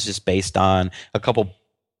mean, that was just based on a couple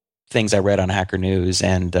things I read on Hacker News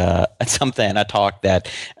and a talk that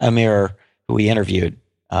Amir, who we interviewed,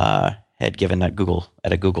 had given at Google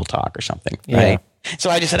talk or something, right? Yeah. So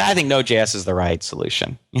I just said, I think Node.js is the right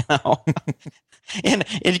solution, and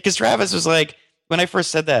because Travis was like, when I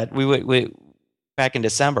first said that, we back in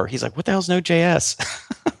December, he's like, what the hell's Node.js?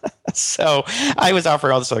 So I was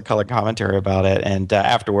offering all this other color commentary about it, and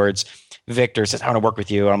afterwards, Victor says, "I want to work with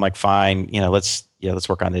you." I'm like, "Fine, let's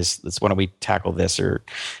work on this. Why don't we tackle this, or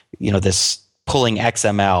this pulling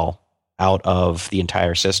XML out of the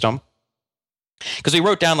entire system?" Because we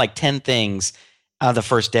wrote down like 10 things the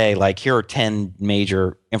first day. Like, here are 10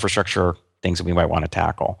 major infrastructure things that we might want to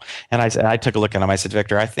tackle. And I took a look at them. I said,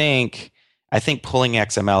 "Victor, I think pulling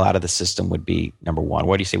XML out of the system would be number one.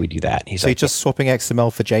 What do you say we do that?" He's so like, you're just swapping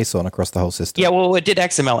XML for JSON across the whole system? Yeah, well, it did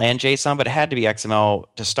XML and JSON, but it had to be XML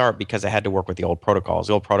to start because it had to work with the old protocols.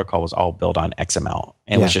 The old protocol was all built on XML,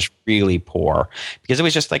 and it was just really poor because it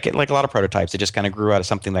was just like a lot of prototypes. It just kind of grew out of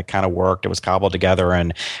something that kind of worked. It was cobbled together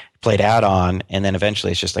and played out on, and then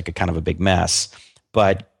eventually it's just like a kind of a big mess.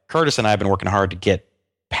 But Curtis and I have been working hard to get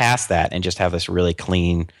past that and just have this really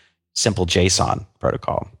clean, simple JSON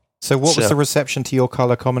protocol. So what was the reception to your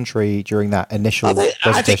color commentary during that initial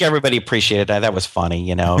presentation? I think everybody appreciated that. That was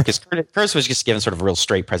funny, because Curtis was just giving sort of a real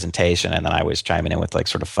straight presentation, and then I was chiming in with like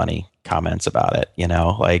sort of funny comments about it,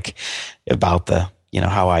 like about the,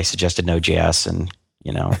 how I suggested Node.js and,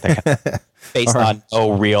 that kind of based on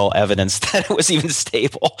no real evidence that it was even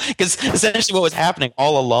stable. Because essentially what was happening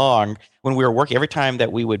all along when we were working, every time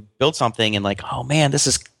that we would build something and like, oh man, this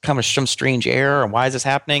is kind of some strange error, and why is this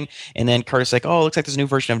happening? And then Curtis like, oh, it looks like this new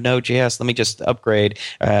version of Node.js. Let me just upgrade.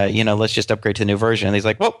 Let's just upgrade to the new version. And he's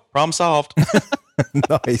like, well, problem solved.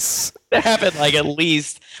 Nice. That happened like at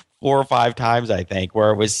least 4 or 5 times, I think, where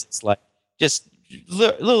it was like just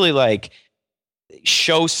literally like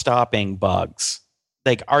show-stopping bugs.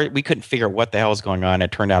 Like we couldn't figure out what the hell was going on.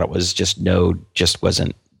 It turned out it was just Node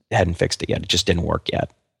hadn't fixed it yet. It just didn't work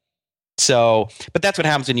yet. So, but that's what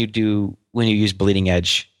happens when you use bleeding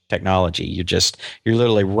edge technology. You're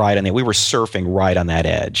literally right on it. We were surfing right on that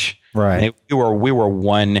edge. Right. We were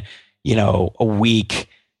one, a week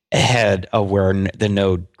ahead of where the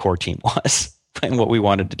Node core team was and what we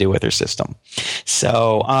wanted to do with their system.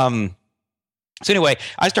 So anyway,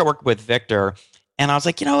 I start working with Victor. And I was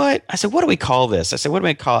like, you know what? I said, what do we call this? I said, what do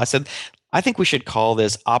we call it? I said, I think we should call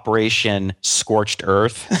this Operation Scorched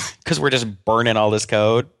Earth because we're just burning all this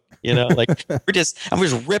code. Like I'm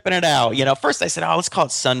just ripping it out. First I said, let's call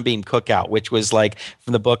it Sunbeam Cookout, which was like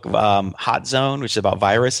from the book Hot Zone, which is about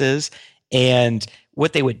viruses. And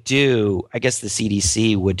what they would do, I guess the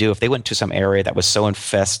CDC would do if they went to some area that was so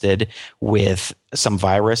infested with some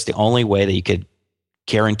virus, the only way that you could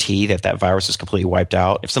guarantee that virus is completely wiped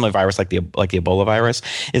out, if some virus like the Ebola virus,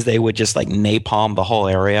 is they would just like napalm the whole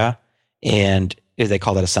area, and they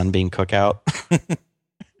call that a Sunbeam Cookout.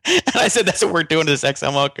 And I said, that's what we're doing to this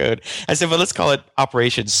XML code. I said, well, let's call it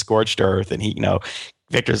Operation Scorched Earth. And he,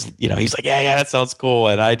 Victor's, he's like, yeah, that sounds cool.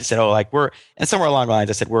 And I just said, and somewhere along the lines,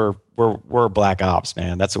 I said, we're Black Ops,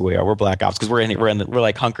 man. That's what we are. We're Black Ops because we're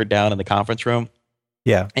like hunkered down in the conference room.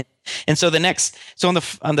 Yeah. And so on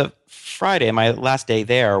the Friday, my last day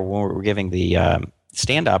there, when we were giving the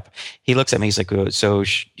stand up, he looks at me. He's like, "So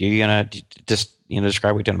you're gonna just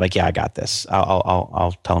describe what you're doing?" I'm like, "Yeah, I got this.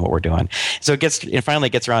 I'll tell him what we're doing." So it finally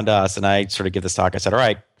gets around to us, and I sort of give this talk. I said, "All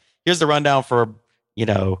right, here's the rundown for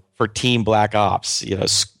Team Black Ops.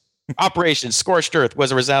 Operation Scorched Earth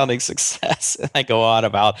was a resounding success." And I go on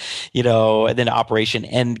about, and then Operation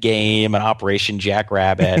Endgame and Operation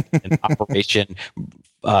Jackrabbit and Operation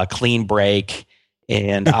Clean Break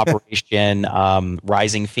and Operation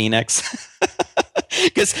Rising Phoenix.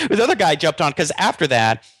 Because the other guy jumped on, because after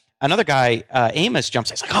that, another guy, Amos, jumps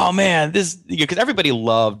in. He's like, "Oh man, this," because everybody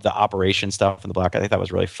loved the Operation stuff in the Black. I think that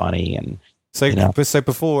was really funny. And so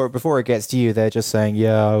before it gets to you, they're just saying,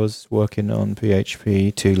 "Yeah, I was working on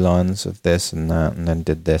PHP, 2 lines of this and that, and then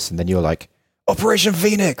did this," and then you're like, "Operation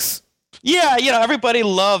Phoenix." Yeah, everybody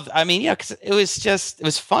loved. I mean, because it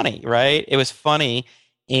was funny, right? It was funny,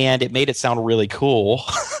 and it made it sound really cool,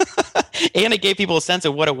 and it gave people a sense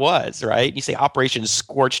of what it was, right? You say Operation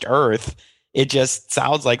Scorched Earth, it just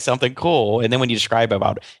sounds like something cool, and then when you describe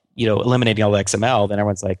about eliminating all the XML, then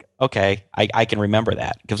everyone's like, okay, I can remember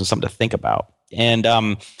that. It gives them something to think about. And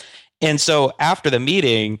so after the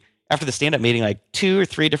stand-up meeting, like 2 or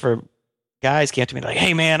 3 different guys came to me like,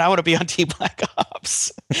 "Hey man, I want to be on Team Black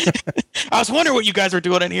Ops. I was wondering what you guys were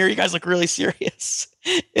doing in here. You guys look really serious."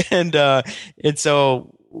 And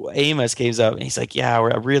so Amos came up and he's like, "Yeah,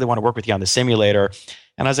 I really want to work with you on the simulator."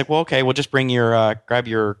 And I was like, "Well, okay, we'll just grab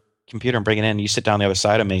your computer and bring it in. And you sit down on the other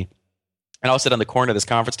side of me. And I'll sit on the corner of this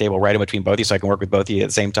conference table right in between both of you so I can work with both of you at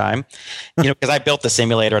the same time." Because I built the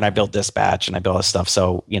simulator and I built Dispatch and I built all this stuff.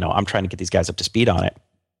 So, I'm trying to get these guys up to speed on it.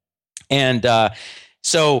 And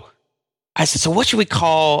so I said, "So what should we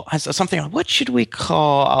call?" I said something like, "What should we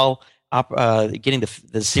call getting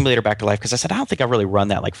the simulator back to life?" Because I said, "I don't think I've really run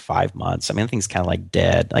that like 5 months. I mean, the thing's kind of like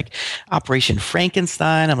dead. Like Operation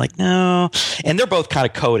Frankenstein." I'm like, "No." And they're both kind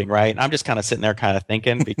of coding, right? And I'm just kind of sitting there kind of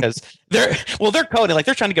thinking, because they're coding, like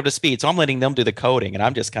they're trying to get up to speed. So I'm letting them do the coding, and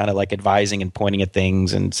I'm just kind of like advising and pointing at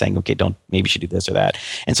things and saying, "Okay, maybe you should do this or that."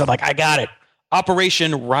 And so I'm like, "I got it.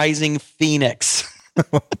 Operation Rising Phoenix."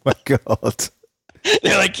 Oh my God.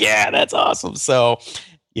 They're like, "Yeah, that's awesome." So,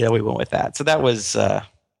 we went with that. So that was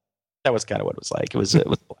kind of what it was like. It was a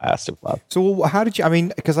blast. It was So how did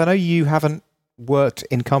you, because I know you haven't worked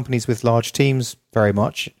in companies with large teams very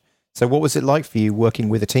much. So what was it like for you working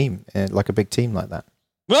with a team, like a big team like that?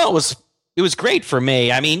 Well, it was great for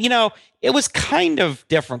me. I mean, it was kind of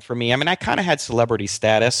different for me. I mean, I kind of had celebrity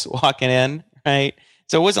status walking in, right?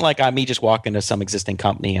 So it wasn't like me just walking to some existing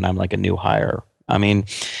company and I'm like a new hire. I mean,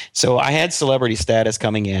 so I had celebrity status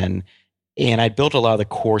coming in, and I built a lot of the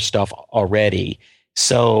core stuff already.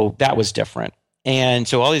 So that was different. And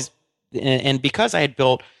so all these, and because I had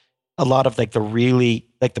built a lot of like the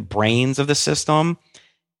brains of the system.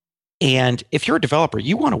 And if you're a developer,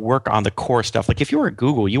 you want to work on the core stuff. Like if you're at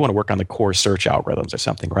Google, you want to work on the core search algorithms or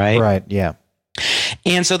something, right? Right. Yeah.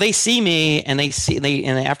 And so they see me, and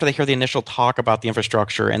after they hear the initial talk about the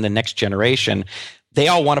infrastructure and the next generation, they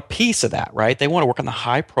all want a piece of that, right? They want to work on the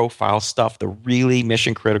high profile stuff, the really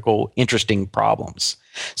mission critical, interesting problems.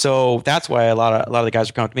 So that's why a lot of the guys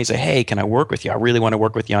are coming to me and say, "Hey, can I work with you? I really want to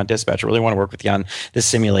work with you on Dispatch. I really want to work with you on this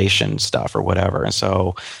simulation stuff or whatever." And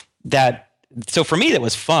so for me, that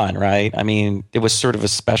was fun, right? I mean, it was sort of a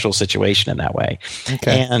special situation in that way.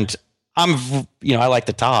 Okay. And I like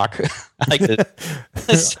to talk. I like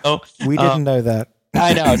to. So we didn't know that.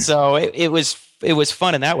 I know. So it was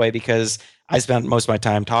fun in that way because I spent most of my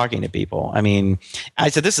time talking to people. I mean, I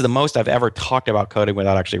said this is the most I've ever talked about coding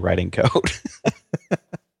without actually writing code.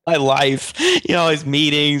 My life, all these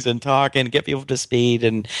meetings and talking, get people to speed,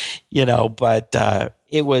 and but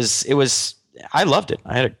it was. I loved it.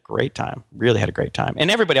 I had a great time. Really had a great time,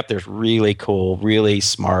 and everybody up there is really cool, really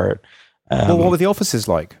smart. Well, what were the offices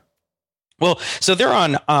like? Well, so they're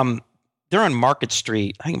on Market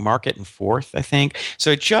Street. I think Market and 4th. I think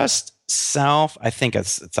so. Just south. I think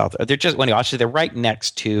it's south. They're just actually they're right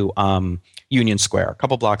next to Union Square, a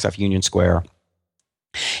couple blocks off Union Square,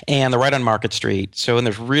 and they're right on Market Street. So and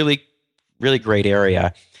there's really, really great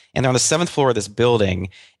area, and they're on the 7th floor of this building.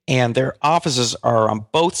 And their offices are on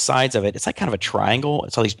both sides of it. It's like kind of a triangle.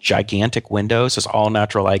 It's all these gigantic windows. It's all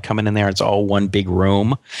natural light coming in there. It's all one big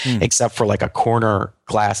room, except for like a corner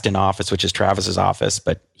glassed-in office, which is Travis's office,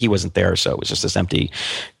 but he wasn't there, so it was just this empty,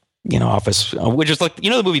 office. Which is like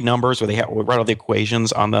the movie Numbers, where they write all the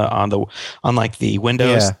equations on like the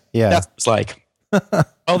windows. Yeah. That's what it's like.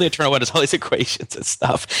 All the internal windows, all these equations and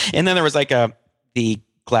stuff. And then there was like the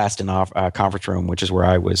glassed-in conference room, which is where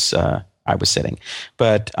I was sitting,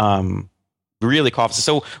 but really cool offices.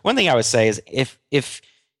 So one thing I would say is if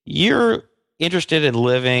you're interested in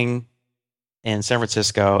living in San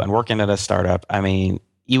Francisco and working at a startup, I mean,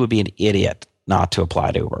 you would be an idiot not to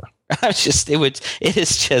apply to Uber. It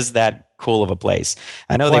is just that cool of a place.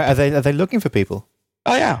 I know are they looking for people?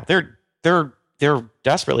 Oh yeah, they're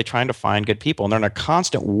desperately trying to find good people, and they're in a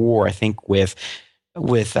constant war, I think, with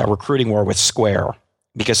a recruiting war with Square,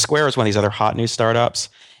 because Square is one of these other hot new startups,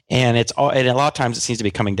 and and a lot of times it seems to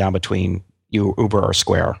be coming down between Uber or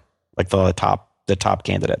Square, like the top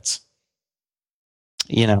candidates.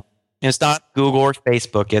 And it's not Google or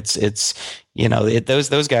Facebook. It's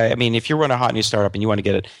those guys. I mean, if you run a hot new startup and you want to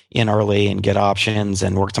get it in early and get options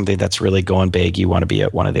and work something that's really going big, you want to be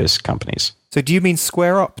at one of those companies. So do you mean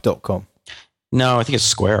squareup.com? No, I think it's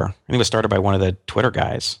Square. I think it was started by one of the Twitter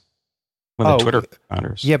guys. One of the Twitter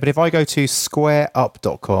founders. Yeah, but if I go to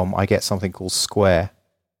squareup.com, I get something called Square.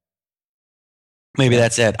 Maybe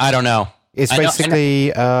that's it. I don't know. It's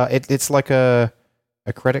basically it's like a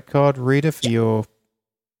credit card reader for your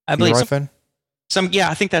iPhone.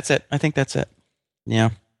 I think that's it. Yeah.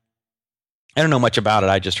 I don't know much about it.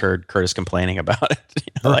 I just heard Curtis complaining about it.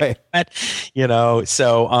 Right.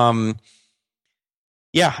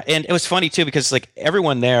 Yeah, and it was funny too because like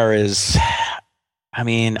everyone there is, I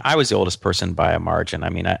mean, I was the oldest person by a margin. I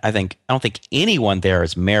mean, I don't think anyone there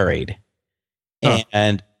is married,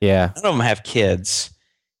 and none of them have kids,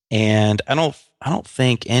 and I don't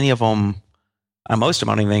think any of them, most of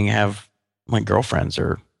them don't even have like girlfriends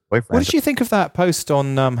or boyfriends. What did you think of that post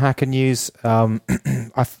on Hacker News?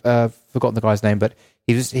 I've forgotten the guy's name, but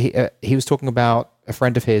he was talking about a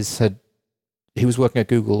friend of his he was working at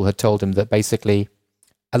Google, had told him that basically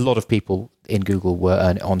a lot of people in Google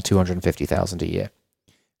were on $250,000 a year,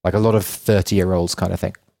 like a lot of 30-year-olds kind of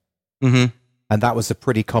thing. Mm-hmm. And that was a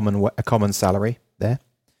pretty common salary there.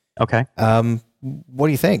 Okay. What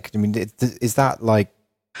do you think? I mean, is that like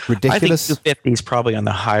ridiculous? I think 250 is probably on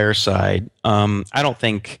the higher side. I don't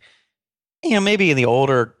think, maybe in the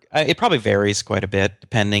older, it probably varies quite a bit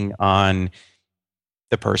depending on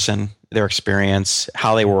the person, their experience,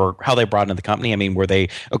 how they brought into the company. I mean, were they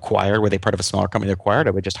acquired? Were they part of a smaller company they acquired,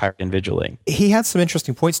 or were they just hired individually? He had some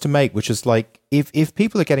interesting points to make, which is like, if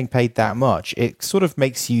people are getting paid that much, it sort of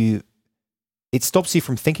it stops you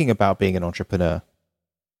from thinking about being an entrepreneur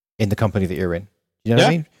in the company that you're in. You know what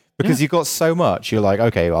I mean? Because you've got so much, you're like,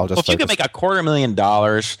 okay, well, I'll just. Well, if you can make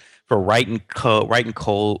 $250,000 for writing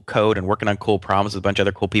cool code and working on cool problems with a bunch of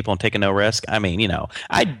other cool people and taking no risk, I mean,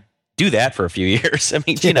 I'd do that for a few years. I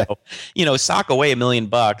mean, sock away $1 million,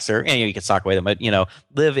 or you can sock away them, but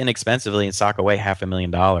live inexpensively and sock away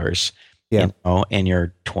 $500,000. Yeah. In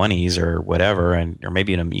your 20s or whatever, or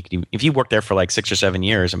maybe if you work there for like 6 or 7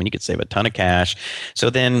 years, I mean, you could save a ton of cash. So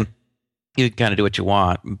then you kind of do what you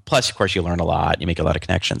want. Plus, of course, you learn a lot. You make a lot of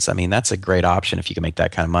connections. I mean, that's a great option if you can make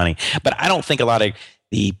that kind of money. But I don't think a lot of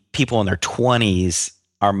the people in their 20s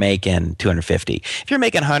are making 250. If you're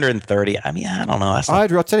making 130, I mean, I don't know.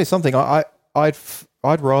 I'll tell you something. I'd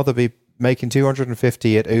rather be making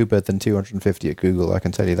 250 at Uber than 250 at Google. I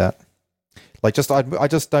can tell you that. Like, I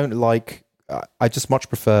just don't like. I just much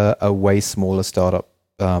prefer a way smaller startup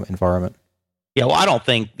environment. Yeah, well, I don't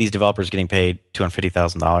think these developers are getting paid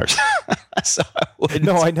 $250,000. So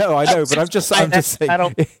no, I know, but I'm just saying.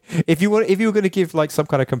 If you were going to give like some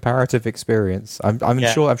kind of comparative experience, I'm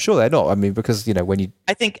sure they're not. I mean, because when you,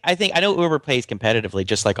 I know Uber pays competitively,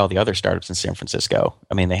 just like all the other startups in San Francisco.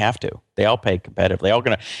 I mean, they have to. They all pay competitively. You're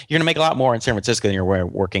gonna make a lot more in San Francisco than you're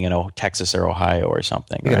working in Texas or Ohio or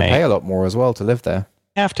something. You're gonna pay a lot more as well to live there.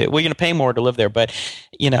 Have to. Well, you're going to pay more to live there, but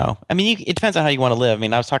I mean, it depends on how you want to live. I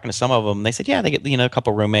mean, I was talking to some of them. They said, yeah, they get a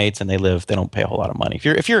couple roommates and they don't pay a whole lot of money.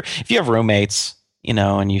 If you have roommates,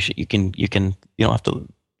 and you don't have to.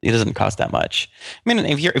 It doesn't cost that much. I mean,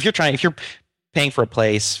 if you're paying for a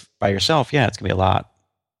place by yourself, yeah, it's going to be a lot.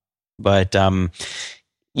 But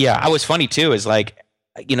yeah, I was funny too. Is like.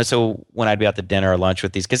 So when I'd be out to dinner or lunch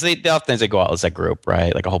with these, because they often go out as a group,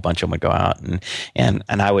 right? Like a whole bunch of them would go out, and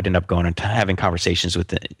I would end up going and having conversations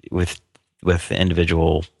with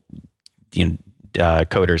individual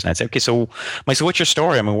coders, and I'd say, okay, so what's your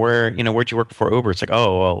story? I mean, where'd you work before Uber? It's like,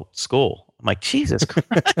 oh, well, school. I'm like, Jesus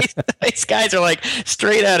Christ, these guys are like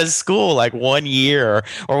straight out of school, like 1 year.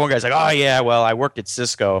 Or one guy's like, oh yeah, well, I worked at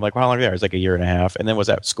Cisco. I'm like, well, how long were you there? It's like 1.5 years, and then was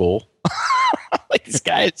at school. Like these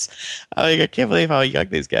guys, I can't believe how young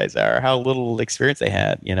these guys are, how little experience they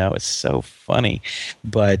had. It's so funny,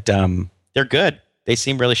 but they're good. They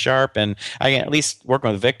seem really sharp, and I at least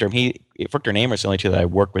working with Victor. Victor and Amos are the only two that I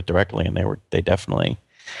worked with directly, and they definitely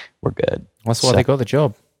were good. That's why they got the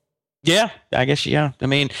job. Yeah, I guess. Yeah, I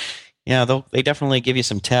mean, yeah, they definitely give you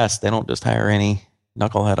some tests. They don't just hire any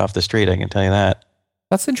knucklehead off the street. I can tell you that.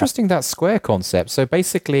 That's interesting. That Square concept. So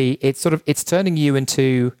basically, it's turning you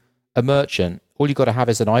into a merchant, all you got to have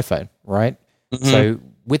is an iPhone, right? Mhm. So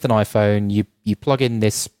with an iPhone, you plug in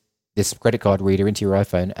this credit card reader into your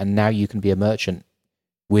iPhone, and now you can be a merchant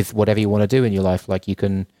with whatever you want to do in your life. Like you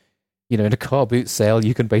can, in a car boot sale,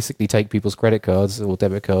 you can basically take people's credit cards or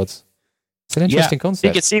debit cards. It's an interesting concept.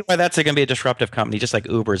 You can see why that's going to be a disruptive company, just like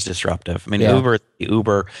Uber is disruptive. I mean, Yeah.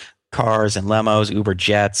 Uber cars and limos, Uber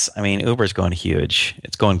jets. I mean, Uber's going huge.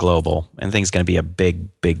 It's going global, and things going to be a big,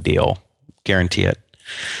 big deal. Guarantee it.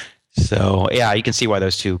 So yeah, you can see why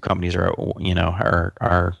those two companies are in a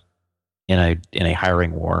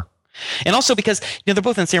hiring war, and also because they're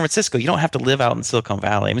both in San Francisco. You don't have to live out in Silicon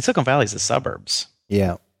Valley. I mean, Silicon Valley is the suburbs.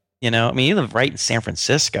 Yeah. I mean, you live right in San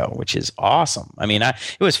Francisco, which is awesome. I mean, it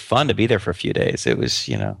was fun to be there for a few days. It was,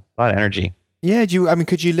 a lot of energy. Yeah.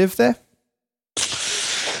 Could you live there?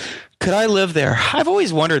 Could I live there? I've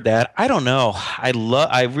always wondered that. I don't know.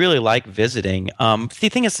 I really like visiting. The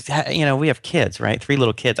thing is, we have kids, right? 3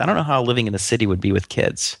 little kids. I don't know how living in the city would be with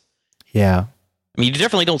kids. Yeah. I mean, you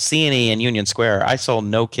definitely don't see any in Union Square. I saw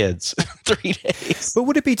no kids 3 days. But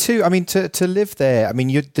would it be too? I mean, to live there. I mean,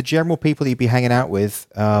 the general people that you'd be hanging out with.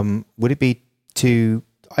 Would it be too?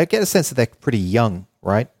 I get a sense that they're pretty young,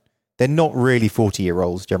 right? They're not really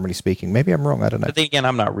 40-year-olds, generally speaking. Maybe I'm wrong. I don't know. But then again,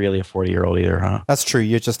 I'm not really a 40-year-old either, huh? That's true.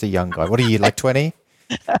 You're just a young guy. What are you, like 20?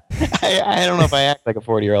 I don't know if I act like a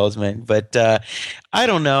 40-year-old man, but I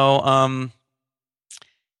don't know.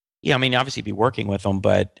 Yeah, I mean, obviously be working with them,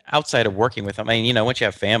 but outside of working with them, I mean, once you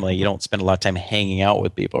have family, you don't spend a lot of time hanging out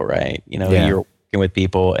with people, right? Yeah. You're working with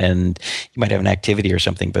people and you might have an activity or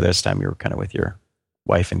something, but this time you're kind of with your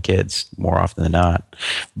wife and kids more often than not.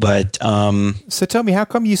 But so tell me, how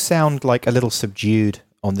come you sound like a little subdued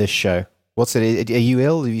on this show? What's it? Are you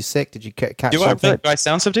ill? Are you sick? Did you catch something? Do I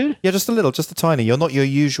sound subdued? Yeah, just a little, just a tiny. You're not your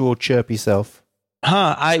usual chirpy self.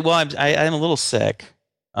 Huh? I'm a little sick.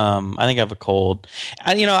 I think I have a cold.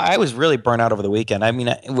 And, I was really burnt out over the weekend. I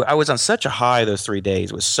mean, I was on such a high those 3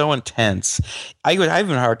 days. It was so intense. I was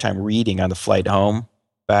having a hard time reading on the flight home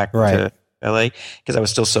back to LA because I was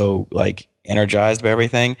still so energized by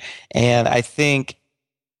everything. And I think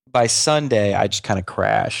by Sunday, I just kind of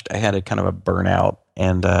crashed. I had a kind of a burnout.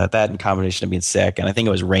 And that in combination of being sick. And I think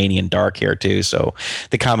it was rainy and dark here too. So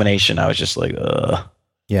the combination, I was just like, ugh.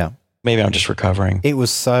 Yeah. Maybe I'm just recovering. It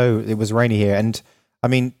was rainy here. And I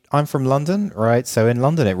mean, I'm from London, right? So in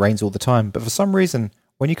London, it rains all the time. But for some reason,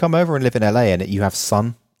 when you come over and live in LA and you have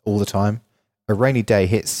sun all the time, a rainy day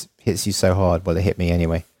hits you so hard. Well, it hit me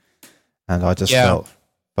anyway. And I just felt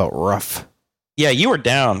rough. Yeah, you were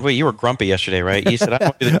down. Wait, you were grumpy yesterday, right? You said, I don't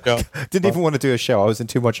want to do the show. Didn't even want to do a show. I was in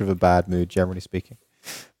too much of a bad mood, generally speaking.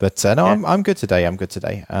 But no, I'm good today.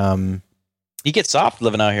 You get soft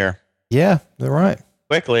living out here. Yeah, they're right.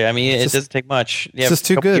 Quickly. I mean, it doesn't take much. It's just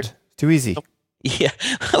too good. Too easy. Yeah,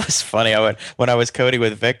 that was funny. When I was coding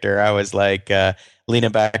with Victor, I was like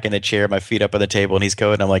leaning back in the chair, my feet up on the table, and he's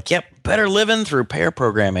coding. I'm like, yep, better living through pair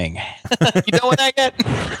programming. You know what I get?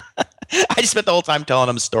 I just spent the whole time telling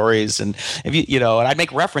him stories, and and I'd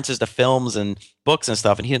make references to films and books and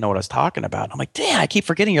stuff, and he didn't know what I was talking about. I'm like, damn, I keep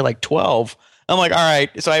forgetting you're like 12. I'm like, all right.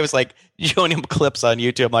 So I was like showing him clips on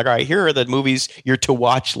YouTube. I'm like, all right, here are the movies your to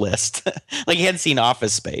watch list. Like he hadn't seen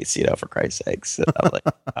Office Space, for Christ's sakes. And I was like,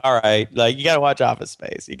 all right, like you got to watch Office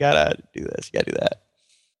Space. You got to do this. You got to do that.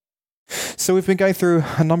 So we've been going through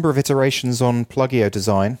a number of iterations on Plugio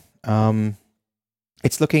design.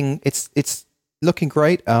 It's looking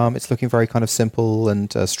great. It's looking very kind of simple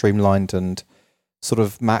and streamlined and sort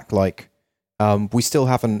of Mac-like. We still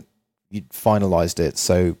haven't finalized it,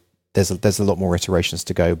 so there's a lot more iterations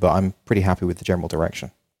to go, but I'm pretty happy with the general direction.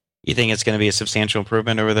 You think it's going to be a substantial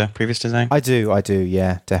improvement over the previous design? I do,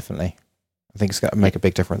 yeah, definitely. I think it's going to make a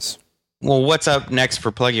big difference. Well, what's up next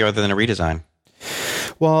for Plugio other than a redesign?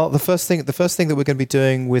 Well, the first thing that we're going to be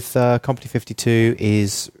doing with Company 52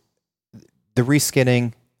 is the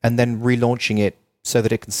reskinning and then relaunching it so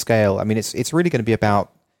that it can scale. I mean, it's really going to be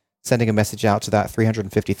about sending a message out to that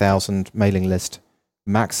 350,000 mailing list,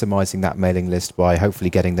 maximizing that mailing list by hopefully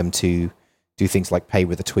getting them to do things like pay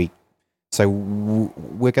with a tweet. So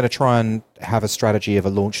we're going to try and have a strategy of a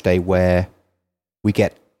launch day where we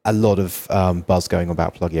get a lot of buzz going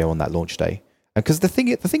about Plugio on that launch day. Because the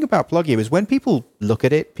thing about Plugio is when people look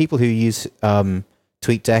at it, people who use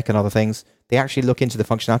TweetDeck and other things, they actually look into the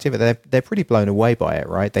functionality of it. They're pretty blown away by it,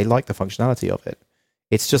 right? They like the functionality of it.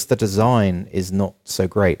 It's just the design is not so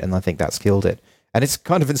great, and I think that's killed it. And it's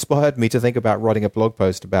kind of inspired me to think about writing a blog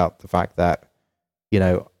post about the fact that,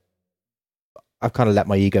 I've kind of let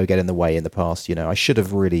my ego get in the way in the past. I should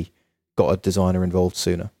have really got a designer involved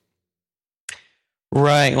sooner.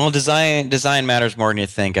 Right. Well, design matters more than you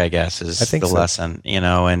think, I guess, is the lesson,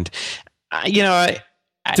 and,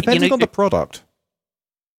 Depending on the product.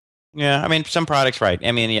 Yeah, I mean, some products, right?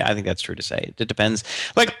 I mean, yeah, I think that's true to say. It depends.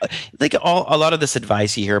 Like a lot of this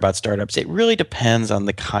advice you hear about startups, it really depends on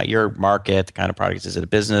your market, the kind of products. Is it a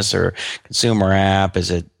business or consumer app? Is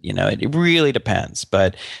it, it really depends.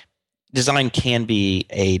 But design can be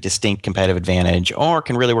a distinct competitive advantage, or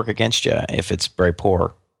can really work against you if it's very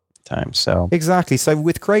poor at times. So exactly. So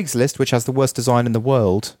with Craigslist, which has the worst design in the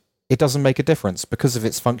world, it doesn't make a difference because of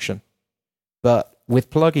its function. But with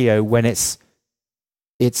Plugio, when it's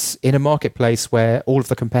in a marketplace where all of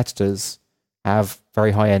the competitors have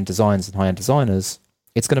very high-end designs and high-end designers,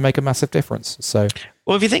 it's going to make a massive difference. So,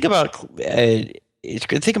 well, if you think about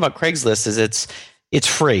Craigslist, is it's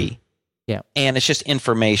free, yeah, and it's just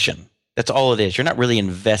information. That's all it is. You're not really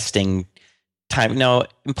investing time. No,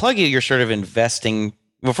 in Plugio, you're sort of investing.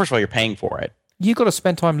 Well, first of all, you're paying for it. You got to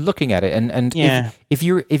spend time looking at it, and yeah. if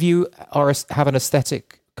you have an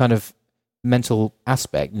aesthetic kind of mental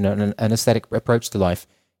aspect, an aesthetic approach to life,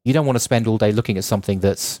 you don't want to spend all day looking at something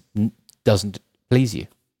that doesn't please you.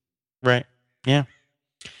 Right. Yeah.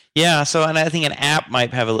 Yeah. So, and I think an app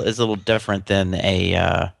might is a little different than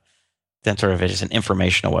than sort of just an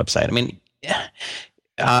informational website. I mean,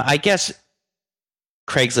 I guess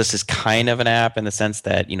Craigslist is kind of an app in the sense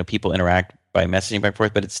that people interact by messaging back and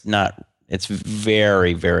forth, but it's not. It's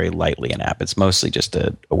very, very lightly an app. It's mostly just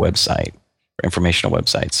a website. Informational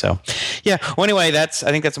website. So, yeah. Well, anyway, I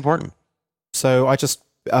think that's important. So I just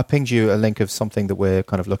pinged you a link of something that we're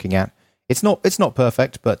kind of looking at. It's not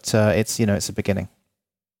perfect, but it's a beginning.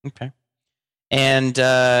 Okay. And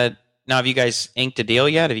now, have you guys inked a deal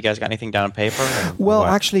yet? Have you guys got anything down on paper? Well,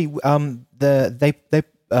 actually,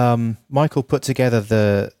 Michael put together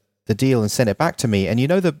the deal and sent it back to me. And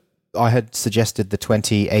I had suggested the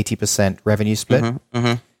 20-80% revenue split.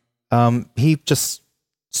 Mm-hmm. He just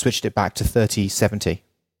switched it back to 30-70.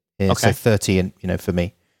 Okay. So 30 and for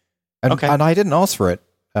me. And I didn't ask for it.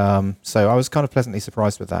 So I was kind of pleasantly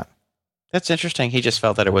surprised with that. That's interesting. He just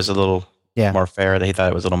felt that it was a little more fair, that he thought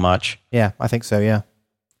it was a little much. Yeah, I think so, yeah.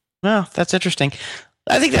 Well, that's interesting.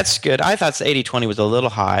 I think that's good. I thought 80-20 was a little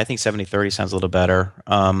high. I think 70-30 sounds a little better.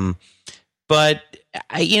 But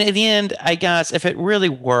in the end, I guess if it really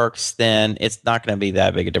works, then it's not going to be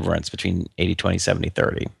that big a difference between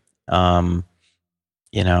 80-20, 70-30.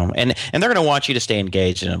 And they're going to want you to stay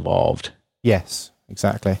engaged and involved. Yes,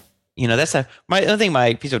 exactly. That's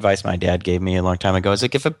my piece of advice my dad gave me a long time ago is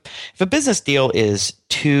like, if a business deal is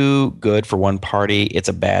too good for one party, it's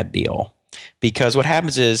a bad deal, because what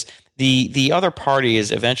happens is the other party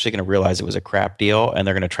is eventually going to realize it was a crap deal, and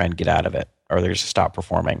they're going to try and get out of it, or they're just stop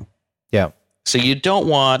performing. Yeah. So you don't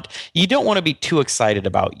want to be too excited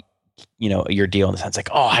about your deal in the sense like,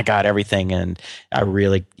 oh, I got everything and I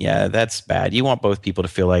really, that's bad. You want both people to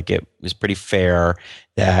feel like it was pretty fair,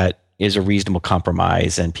 that is a reasonable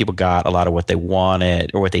compromise, and people got a lot of what they wanted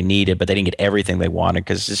or what they needed, but they didn't get everything they wanted,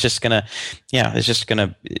 because it's going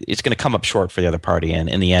to come up short for the other party, and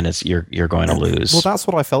in the end you're going to lose. Well, that's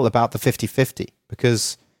what I felt about the 50-50,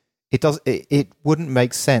 because it wouldn't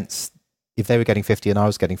make sense if they were getting 50 and I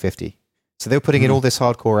was getting 50. So they were putting in all this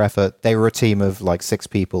hardcore effort. They were a team of like 6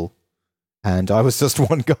 people, and I was just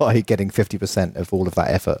one guy getting 50% of all of that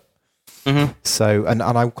effort. Mm-hmm. So, and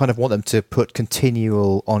I kind of want them to put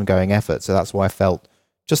continual ongoing effort. So that's why I felt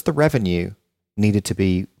just the revenue needed to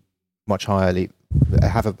be much higher,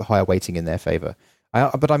 have a higher weighting in their favor.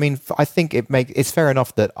 But I mean, I think it's fair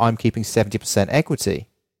enough that I'm keeping 70% equity,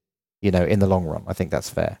 in the long run. I think that's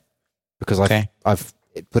fair, because I've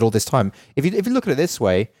put all this time. If you look at it this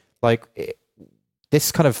way, like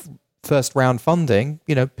this kind of first round funding,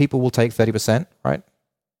 people will take 30%, right?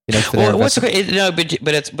 Well, what's okay? No, but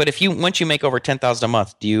if once you make over 10,000 a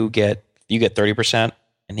month, do you get 30%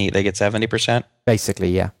 and they get 70%? Basically,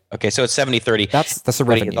 yeah. Okay, so it's 70-30. That's a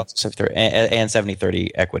revenue. And 70-30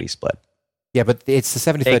 equity split. Yeah, but it's the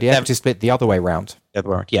 70-30 equity split the other way around. The other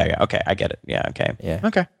way around. Yeah. Okay, I get it. Yeah. Okay. Yeah.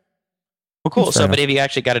 Okay. Well, cool. So, but have you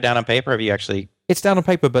actually got it down on paper? Have you actually? It's down on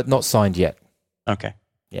paper, but not signed yet. Okay.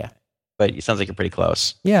 Yeah. But it sounds like you're pretty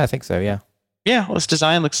close. Yeah, I think so. Yeah. Yeah. Well, this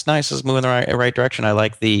design looks nice. It's moving the right direction. I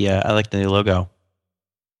like the new logo.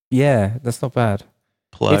 Yeah, that's not bad.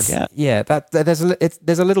 Plug. Yeah.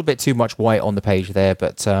 There's a little bit too much white on the page there,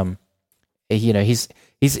 but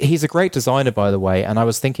he's a great designer, by the way. And I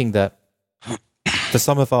was thinking that for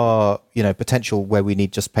some of our potential where we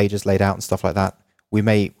need just pages laid out and stuff like that, we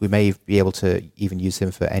may be able to even use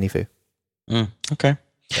him for AnyFu. Okay.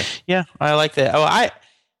 Yeah, I like that. Oh,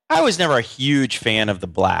 I was never a huge fan of the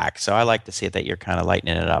black, so I like to see that you're kind of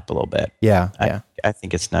lightening it up a little bit. Yeah. I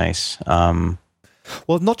think it's nice.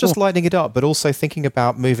 Well, not just lighting it up, but also thinking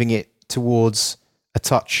about moving it towards a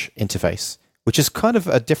touch interface, which is kind of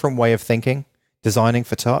a different way of thinking, designing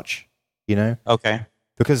for touch, you know? Okay.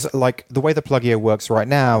 Because like the way the Plugio works right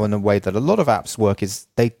now and the way that a lot of apps work is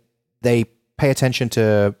they pay attention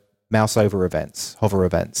to mouse over events, hover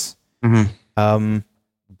events.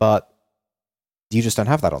 But you just don't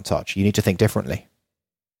have that on touch. You need to think differently.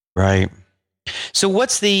 Right. So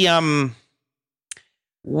what are the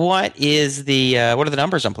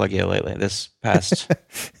numbers on Plugio lately this past?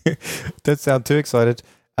 Don't sound too excited.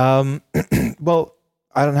 Well,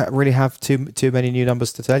 I don't really have too many new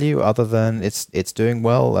numbers to tell you other than it's doing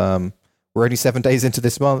well. We're only 7 days into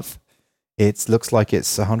this month. It looks like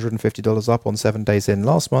it's $150 up on 7 days in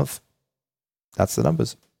last month. That's the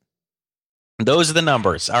numbers. Those are the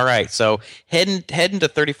numbers. All right. So heading to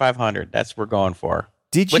 3,500. That's what we're going for.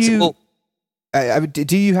 Do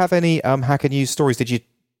you have any Hacker News stories? Did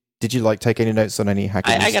you like take any notes on any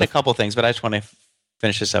Hacker News I got stuff? a couple things, but I just want to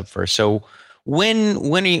finish this up first. So when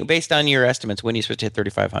are you, based on your estimates, when are you supposed to hit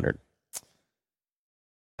 3,500?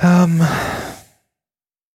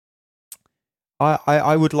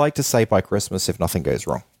 I would like to say by Christmas if nothing goes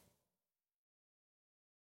wrong.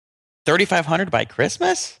 3,500 by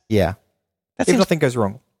Christmas? Yeah. If nothing goes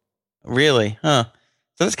wrong. Really? Huh.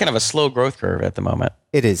 So that's kind of a slow growth curve at the moment.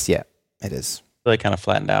 It is, yeah. It is. Really kind of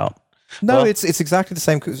flattened out. No, Well, it's exactly the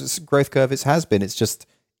same growth curve it has been. It's just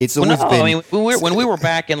it's always been. I mean, when we were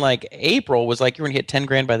back in like April, was like you were gonna hit 10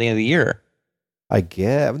 grand by the end of the year. I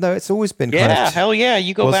get. No, it's always been. Yeah, kind of, hell yeah.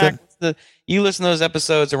 You go back you listen to those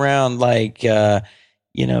episodes around like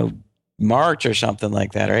March or something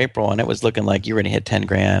like that, or April, and it was looking like you were gonna hit 10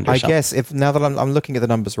 grand. Or I something. guess if now that I'm looking at the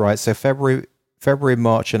numbers right, so February,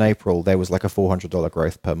 March, and April, there was like a $400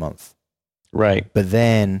 growth per month. Right. But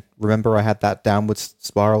then remember, I had that downwards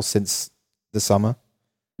spiral since the summer.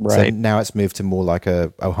 Right. So now it's moved to more like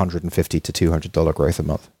a $150 to $200 growth a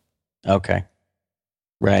month. Okay.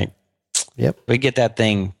 Right. Yep. We get that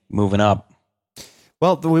thing moving up.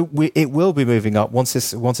 Well, it will be moving up once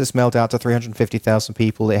it's mailed out to 350,000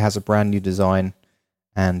 people. It has a brand new design,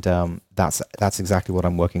 and that's exactly what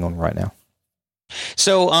I'm working on right now.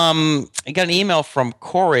 So, I got an email from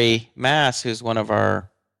Corey Mass, who's one of our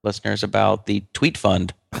listeners, about the Tweet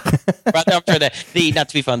Fund. I'm sorry, not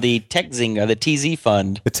Tweet Fund, the TechZing or the TZ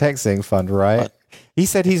Fund. The TechZing Fund, right? He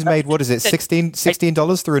said he's made, what is it,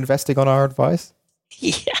 $16 through investing on our advice?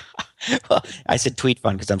 Yeah. Well, I said Tweet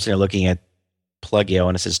Fund because I'm sitting there looking at Plugio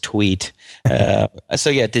and it says Tweet. So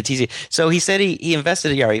yeah, the TZ. So he said he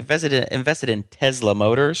invested in Tesla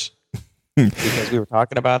Motors because we were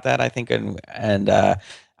talking about that, I think, and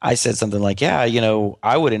I said something like, yeah,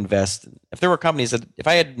 I would invest if there were companies that if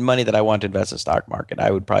I had money that I wanted to invest in the stock market, I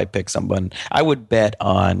would probably pick someone. I would bet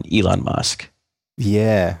on Elon Musk.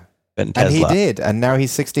 Yeah. And Tesla. And he did, and now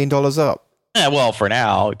he's $16 up. Yeah, well, for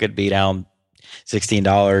now, it could be down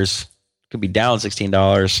 $16. Could be down $16. In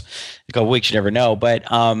a couple weeks, you never know. But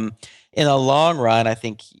in the long run, I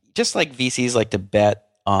think just like VCs like to bet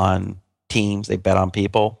on teams, they bet on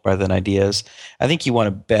people rather than ideas. I think you want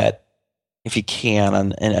to bet if you can,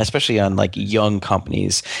 and especially on like young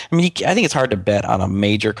companies. I mean, I think it's hard to bet on a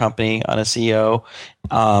major company on a CEO,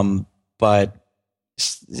 but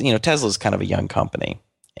Tesla's kind of a young company,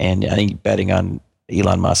 and I think betting on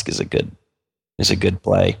Elon Musk is a good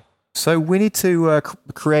play. So we need to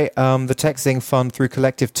create the TechZing Fund through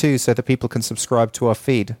Collective 2 so that people can subscribe to our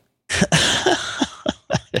feed.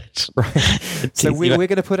 Right. So we're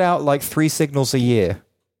going to put out like 3 signals a year.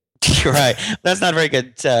 Right. That's not very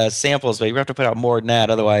good samples, but you have to put out more than that.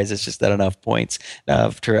 Otherwise, it's just not enough points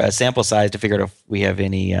for a sample size to figure out if we have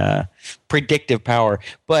any predictive power.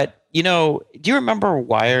 But, do you remember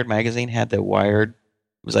Wired magazine had the Wired?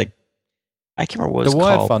 It was like, I can't remember what it was called.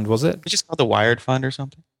 The Wired Fund, was it? It was just called the Wired Fund or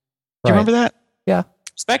something. Do you remember that? Yeah.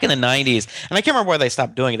 It's back in the 90s. And I can't remember why they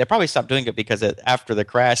stopped doing it. They probably stopped doing it because after the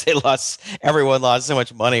crash, everyone lost so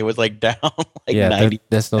much money. It was like down like 90%.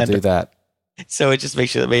 Let's not do that. So it just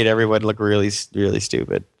made everyone look really, really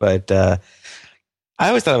stupid. But I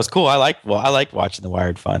always thought it was cool. I liked watching the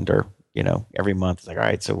Wired Fund, or every month it's like, all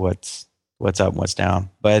right, so what's up and what's down.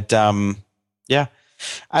 But yeah,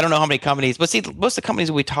 I don't know how many companies. But see, most of the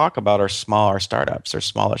companies we talk about are smaller startups or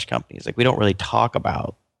smallish companies. Like we don't really talk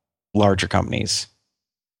about larger companies,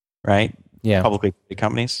 right? Yeah, publicly traded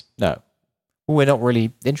companies. No, we're not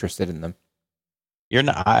really interested in them. You're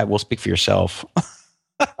not. I will speak for yourself.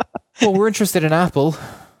 Well, we're interested in Apple.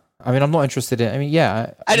 I mean, I'm not interested in. I mean,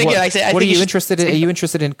 yeah. What are you interested in? Are you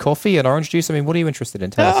interested in coffee and orange juice? I mean, what are you interested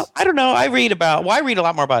in? Tell us. I don't know. I read a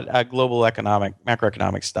lot more about global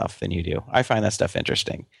macroeconomic stuff than you do. I find that stuff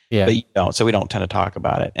interesting. Yeah. But you don't, so we don't tend to talk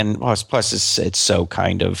about it. And plus it's so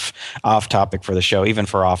kind of off topic for the show. Even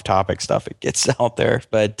for off topic stuff, it gets out there.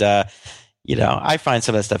 But I find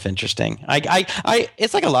some of that stuff interesting.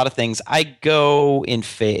 It's like a lot of things. I go in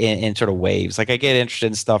sort of waves. Like I get interested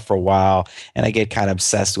in stuff for a while, and I get kind of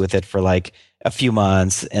obsessed with it for like a few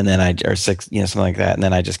months, and then or 6, something like that, and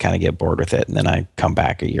then I just kind of get bored with it, and then I come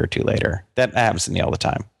back a year or two later. That happens to me all the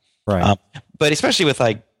time. Right. But especially with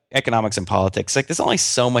like economics and politics, like there's only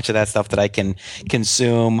so much of that stuff that I can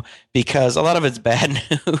consume because a lot of it's bad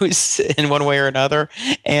news in one way or another,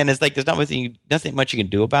 and it's like there's nothing much you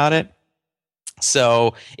can do about it.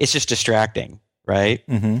 So it's just distracting, right?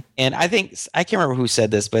 Mm-hmm. And I can't remember who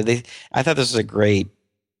said this, but I thought this was a great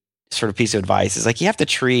sort of piece of advice. Is like you have to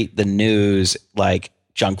treat the news like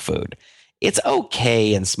junk food. It's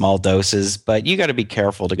okay in small doses, but you got to be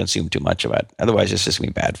careful to consume too much of it. Otherwise, it's just going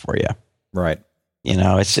to be bad for you. Right.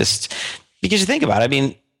 It's just because you think about it. I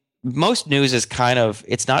mean, most news is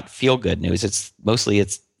it's not feel good news. It's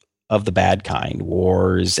of the bad kind: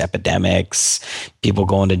 wars, epidemics, people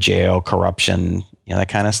going to jail, corruption, that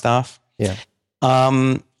kind of stuff. Yeah.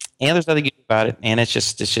 And there's nothing you can do about it. And it's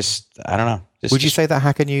just I don't know. Would you say that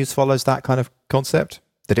Hacker News follows that kind of concept?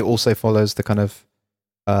 That it also follows the kind of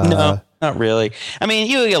no, not really. I mean,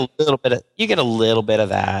 you get a little bit of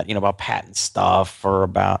that, about patent stuff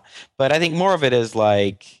but I think more of it is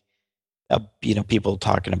like, people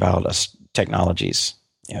talking about technologies.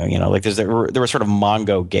 Like there was sort of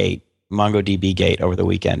MongoDB gate over the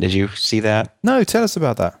weekend. Did you see that? No, tell us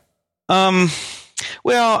about that.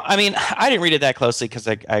 Well, I mean, I didn't read it that closely because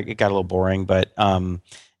it got a little boring. But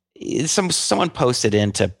someone posted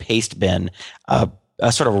into Pastebin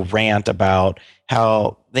a sort of rant about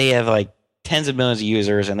how they have like tens of millions of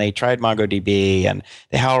users and they tried MongoDB and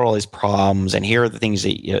they had all these problems and here are the things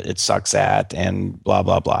that it sucks at and blah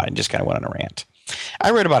blah blah, and just kind of went on a rant.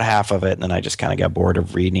 I read about half of it and then I just kind of got bored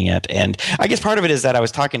of reading it. And I guess part of it is that I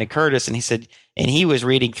was talking to Curtis and he was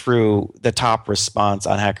reading through the top response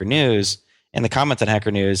on Hacker News and the comments on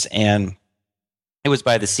Hacker News, and it was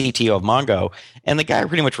by the CTO of Mongo, and the guy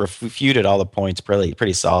pretty much refuted all the points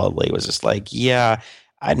pretty solidly. It was just like, yeah,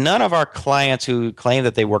 none of our clients who claim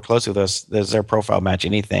that they work closely with us, does their profile match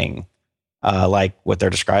anything like what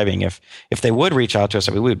they're describing. If they would reach out to us,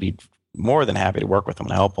 we would be more than happy to work with them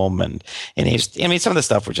and help them. And some of the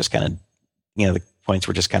stuff was just kind of, the points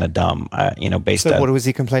were just kind of dumb, based on. So what was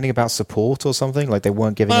he complaining about, support or something? Like they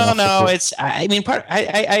weren't giving enough support? I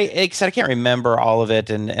can't remember all of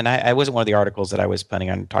it. And I wasn't one of the articles that I was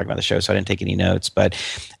planning on talking about the show, so I didn't take any notes. But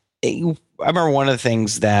I remember one of the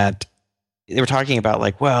things that they were talking about,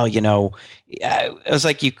 like, well, it was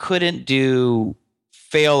like you couldn't do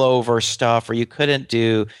failover stuff, or you couldn't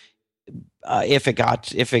do if it got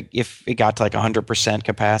to like 100%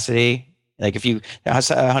 capacity, like if you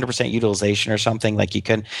 100% utilization or something, like you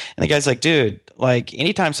can. And the guy's like, dude, like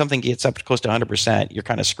anytime something gets up close to 100%, you're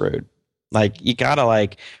kind of screwed. Like you gotta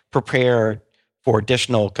like prepare for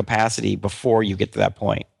additional capacity before you get to that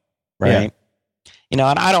point, right? Yeah.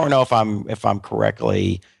 And I don't know if I'm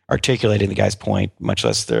correctly articulating the guy's point, much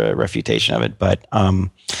less the refutation of it. But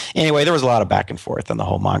anyway, there was a lot of back and forth on the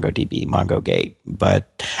whole MongoDB, MongoGate.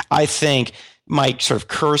 But I think my sort of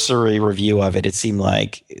cursory review of it, it seemed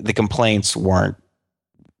like the complaints weren't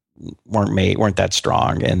that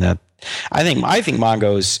strong, and that I think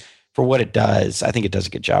Mongo's, for what it does, I think it does a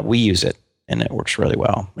good job. We use it, and it works really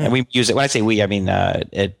well. Yeah. And we use it. When I say we, I mean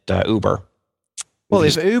Uber. Well,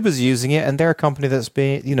 if Uber's using it and they're a company that's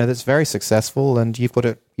that's very successful, and you've got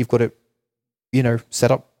it,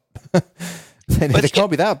 set up, then it can't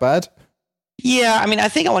be that bad. Yeah, I mean, I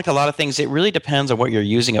think like a lot of things, it really depends on what you're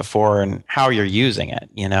using it for and how you're using it.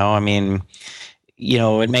 I mean,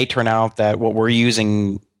 it may turn out that what we're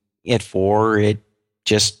using it for, it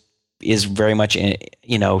just is very much,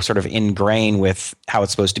 sort of ingrained with how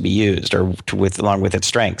it's supposed to be used, or along with its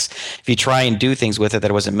strengths. If you try and do things with it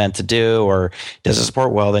that it wasn't meant to do, or doesn't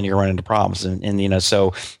support well, then you're running into problems. And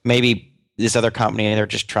so maybe this other company, they're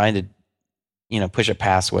just trying to, push it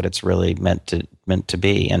past what it's really meant to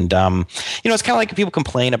be. And it's kind of like people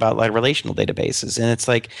complain about like relational databases, and it's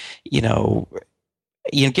like,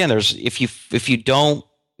 again, there's if you don't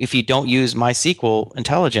use MySQL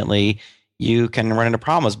intelligently, you can run into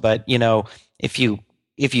problems. But if you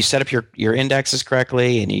set up your indexes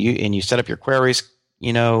correctly, and you set up your queries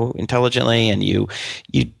intelligently, and you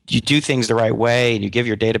do things the right way, and you give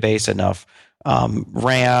your database enough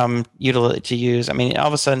RAM to use, I mean, all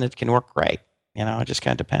of a sudden it can work great. It just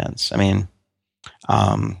kind of depends. I mean,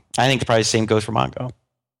 I think probably the same goes for Mongo.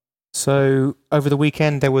 So over the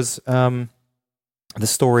weekend there was the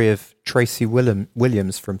story of Tracy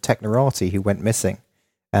Williams from Technorati, who went missing.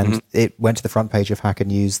 And it went to the front page of Hacker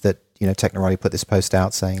News that, Technorati put this post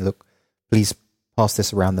out saying, look, please pass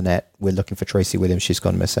this around the net. We're looking for Tracy Williams. She's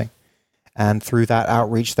gone missing. And through that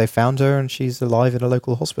outreach, they found her, and she's alive in a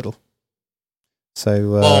local hospital. So,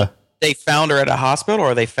 Well, they found her at a hospital,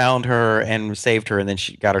 or they found her and saved her, and then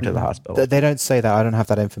she got her to the hospital. they don't say that. I don't have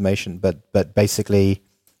that information, but basically,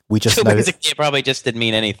 we just So know. basically, it probably just didn't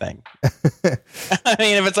mean anything. I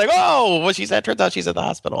mean, if it's like, oh, well, she's at, turns out she's at the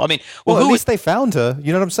hospital. I mean, well, who at was least they found her.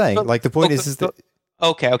 You know what I'm saying? Like the point is that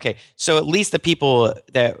okay. So at least the people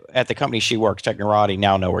that at the company she works, Technorati,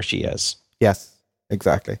 now know where she is. yes,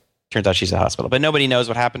 exactly. Turns out she's at the hospital, but nobody knows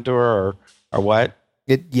what happened to her or what.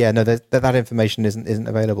 That information isn't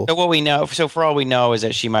available. So what we know, so for all we know, is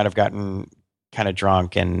that she might have gotten kind of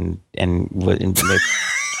drunk and right.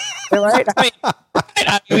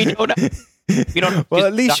 I mean, we don't know. We don't. Well,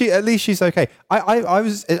 at least she's okay. I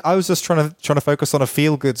was just trying to focus on a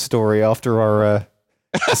feel good story after our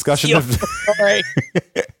discussion of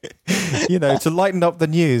to lighten up the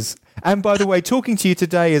news. And by the way, talking to you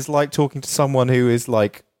today is like talking to someone who is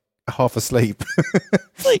like half asleep.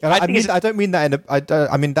 I don't mean that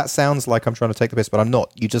I mean that sounds like I'm trying to take the piss, but I'm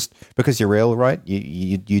not. You just, because you're ill, right?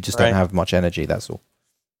 You just don't have much energy. That's all.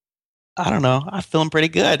 I don't know. I'm feeling pretty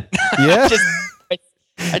good. Yeah.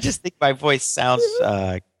 I just think my voice sounds.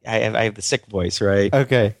 I have the sick voice, right?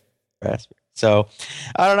 Okay. So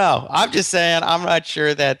I don't know. I'm just saying. I'm not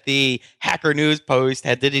sure that the Hacker News post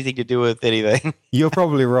had anything to do with anything. You're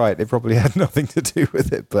probably right. It probably had nothing to do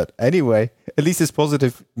with it. But anyway, at least it's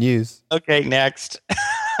positive news. Okay, next.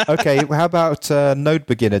 Okay, how about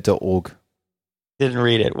nodebeginner.org? Didn't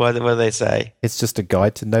read it. What do they say? It's just a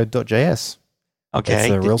guide to node.js. Okay.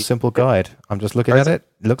 It's a real simple guide. I'm just looking at it.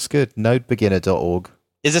 It looks good. Nodebeginner.org.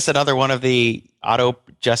 Is this another one of the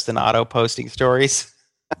Justin Auto posting stories?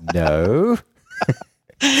 No.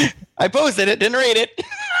 I posted it, didn't read it,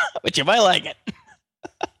 but you might like it.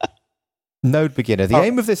 Node Beginner. The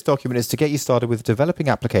aim of this document is to get you started with developing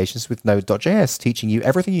applications with Node.js, teaching you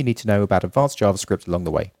everything you need to know about advanced JavaScript along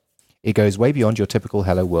the way. It goes way beyond your typical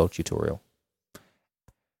Hello World tutorial.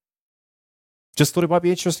 Just thought it might be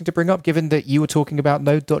interesting to bring up, given that you were talking about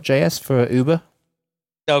Node.js for Uber.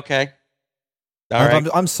 Okay. All right.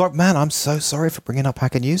 I'm sorry, man. I'm so sorry for bringing up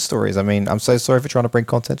Hacker News stories. I mean, I'm so sorry for trying to bring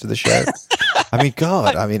content to the show. I mean,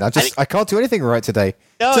 God. I mean, I can't do anything right today.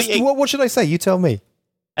 No, what should I say? You tell me.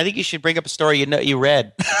 I think you should bring up a story you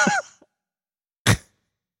read.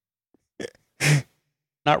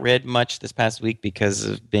 Not read much this past week because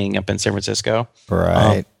of being up in San Francisco.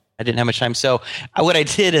 Right. I didn't have much time. So what I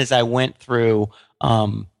did is I went through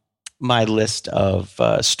my list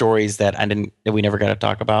of stories that we never got to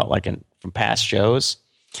talk about, like from past shows.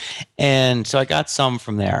 And so I got some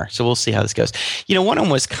from there. So we'll see how this goes. One of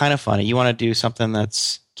them was kind of funny. You want to do something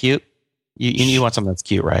that's cute? You want something that's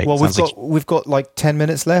cute, right? Well, we've got like 10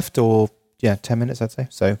 minutes left, or 10 minutes, I'd say.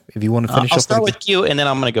 So if you want to finish I'll off, start with cute, and then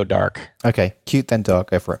I'm going to go dark. Okay, cute then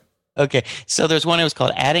dark. Go for it. Okay, so there's one. It was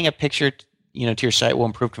called "Adding a Picture, to your site will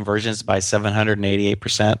improve conversions by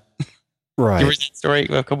 788%." Right. You read that story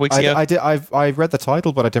a couple weeks ago? I did. I read the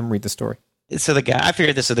title, but I didn't read the story. So the guy, I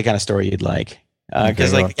figured this is the kind of story you'd like.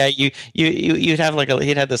 Because the guy, you'd have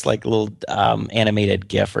he'd had this like little animated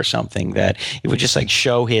GIF or something that it would just like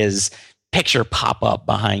show his picture pop up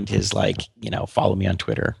behind his follow me on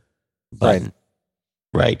Twitter button,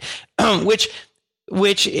 right?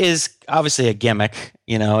 which is obviously a gimmick.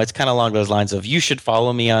 It's kind of along those lines of you should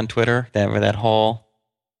follow me on Twitter. That whole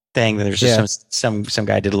thing that there's just some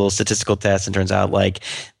guy did a little statistical test and turns out like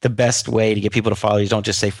the best way to get people to follow you is don't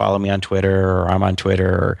just say follow me on Twitter or I'm on Twitter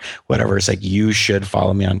or whatever. It's like you should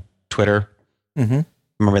follow me on Twitter. Mm-hmm.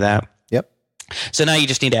 Remember that? Yep. So now you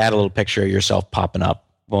just need to add a little picture of yourself popping up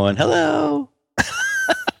going, hello.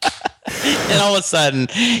 And all of a sudden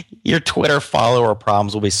your Twitter follower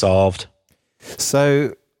problems will be solved.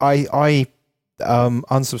 So I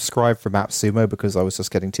unsubscribed from AppSumo because I was just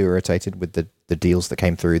getting too irritated with the deals that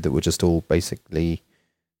came through that were just all basically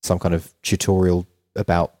some kind of tutorial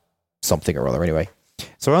about something or other. Anyway,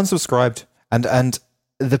 so I unsubscribed, and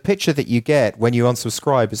the picture that you get when you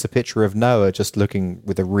unsubscribe is a picture of Noah just looking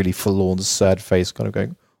with a really forlorn, sad face, kind of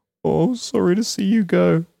going, "Oh, sorry to see you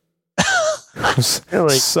go."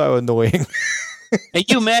 Really? So annoying. Did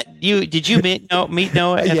you meet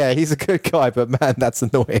Noah? Yeah, he's a good guy, but man, that's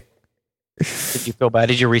annoying. Did you feel bad?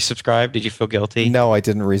 Did you resubscribe? Did you feel guilty? No, I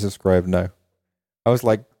didn't resubscribe. No, I was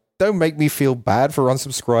like, don't make me feel bad for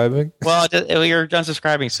unsubscribing. Well, you're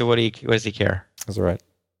unsubscribing, so what does he care? That's all right.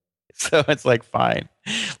 So it's like fine.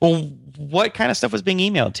 Well, what kind of stuff was being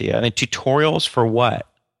emailed to you? I mean, tutorials for what?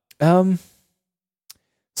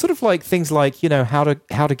 Sort of like things like how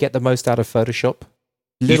to get the most out of Photoshop.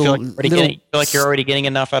 You feel like you're already getting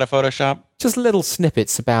enough out of Photoshop? Just little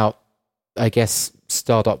snippets about, I guess,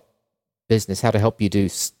 startup business, how to help you do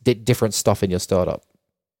different stuff in your startup.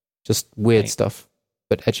 Just weird stuff,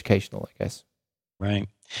 but educational, I guess. Right.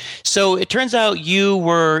 So it turns out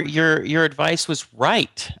your advice was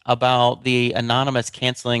right about the Anonymous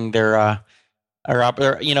canceling their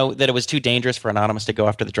that it was too dangerous for Anonymous to go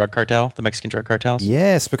after the drug cartel, the Mexican drug cartels.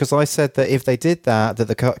 Yes, because I said that if they did that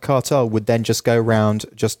the cartel would then just go around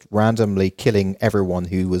just randomly killing everyone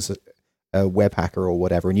who was a web hacker or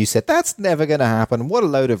whatever, and you said that's never going to happen. What a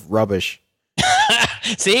load of rubbish!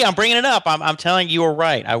 See, I'm bringing it up. I'm telling you were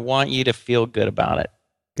right. I want you to feel good about it.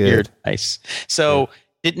 Good. You're nice. So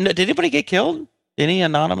did anybody get killed? Any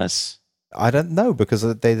Anonymous? I don't know because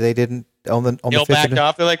they didn't on the backed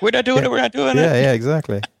off. They're like, we're not doing it. We're not doing it. Yeah,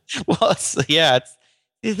 exactly. Well, the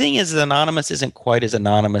thing is, Anonymous isn't quite as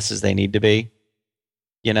anonymous as they need to be.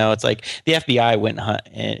 It's like the FBI went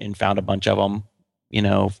and found a bunch of them,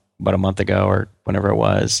 about a month ago or whenever it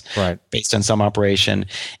was, right? Based on some operation.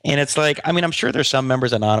 And it's like, I mean, I'm sure there's some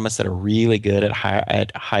members of Anonymous that are really good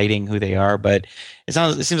at hiding who they are, but it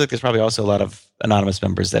seems like there's probably also a lot of Anonymous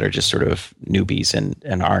members that are just sort of newbies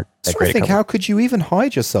and aren't that great. I think, how could you even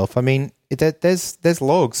hide yourself? I mean, there's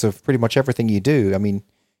logs of pretty much everything you do. I mean,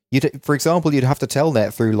 for example, you'd have to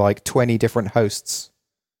telnet through like 20 different hosts.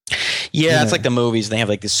 Yeah, it's like the movies. They have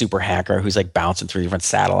like this super hacker who's like bouncing through different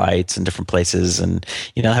satellites and different places, and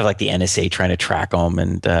have like the NSA trying to track them.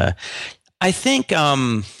 And I think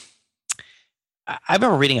I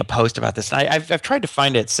remember reading a post about this. And I've tried to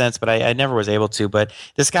find it since, but I never was able to. But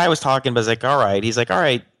this guy was talking, but he's like, all right,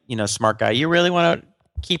 smart guy, you really want to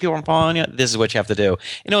keep people from following you? This is what you have to do.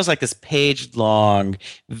 And it was like this page-long,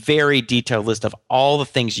 very detailed list of all the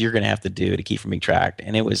things you're going to have to do to keep from being tracked.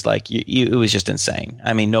 And it was like, it was just insane.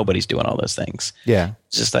 I mean, nobody's doing all those things. Yeah.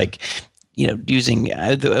 It's just like, using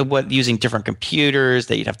different computers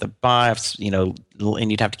that you'd have to buy,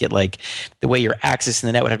 and you'd have to get like the way you're accessing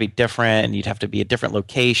the net would have to be different, and you'd have to be at different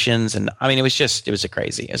locations. And I mean, it was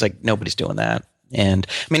crazy. It was like, nobody's doing that. And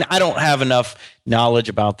I mean, I don't have enough knowledge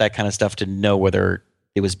about that kind of stuff to know whether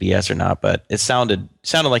it was BS or not, but it sounded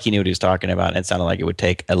like he knew what he was talking about, and it sounded like it would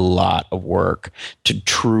take a lot of work to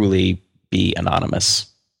truly be anonymous.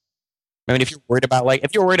 I mean, if you're worried about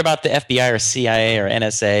the FBI or CIA or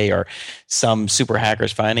NSA or some super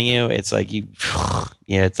hackers finding you, it's like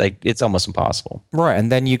it's almost impossible. Right,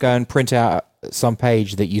 and then you go and print out some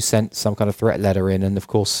page that you sent some kind of threat letter in, and of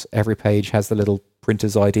course, every page has the little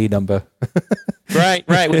printer's ID number. Right,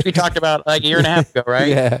 which we talked about like a year and a half ago, right?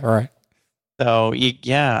 Yeah, right. So,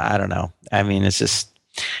 I don't know. I mean, it's just,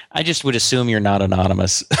 I just would assume you're not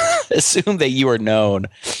anonymous. Assume that you are known.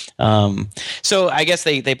 So I guess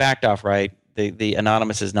they backed off, right? The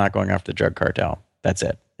Anonymous is not going after the drug cartel. That's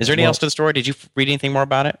it. Is there anything else to the story? Did you read anything more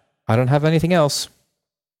about it? I don't have anything else.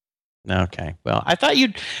 Okay. Well, I thought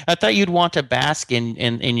you'd want to bask in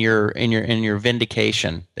your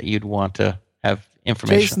vindication, that you'd want to have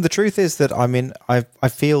information. Jason, the truth is that I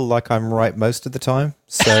feel like I'm right most of the time,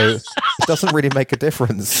 so it doesn't really make a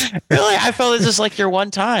difference. Really, I felt it's just like your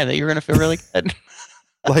one time that you're going to feel really good.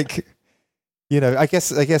 Like, I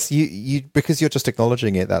guess you because you're just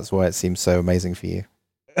acknowledging it. That's why it seems so amazing for you.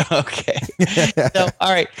 Okay. So,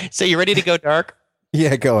 all right. So you ready to go dark?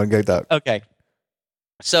 Yeah, go on, go dark. Okay.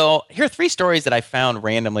 So here are 3 stories that I found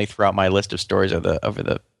randomly throughout my list of stories over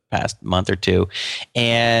the past month or two,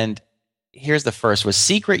 and here's the first: was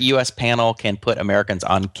secret U.S. panel can put Americans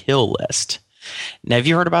on kill list. Now, have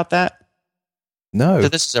you heard about that? No. So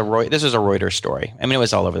this is a Reuters story. I mean, it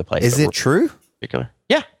was all over the place. Is it true? Particular?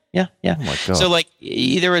 Yeah. Oh my God. So like,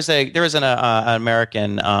 there was an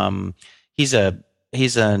American. He's an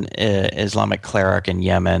Islamic cleric in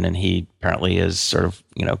Yemen, and he apparently is sort of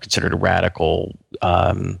considered a radical,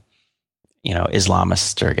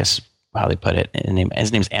 Islamist, or I guess how they put it.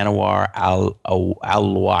 His name's Anwar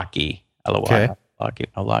al-Awlaki.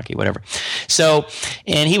 Al-Awlaki, whatever. So,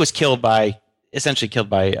 and he was essentially killed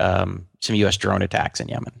by some U.S. drone attacks in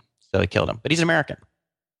Yemen. So they killed him, but he's an American.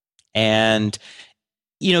 And,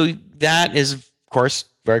 that is, of course, a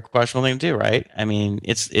very questionable thing to do, right? I mean,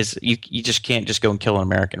 you just can't just go and kill an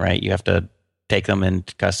American, right? You have to take them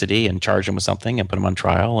into custody and charge them with something and put them on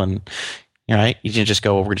trial. And, right? You can just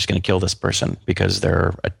go, we're just going to kill this person because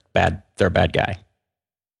they're a bad guy.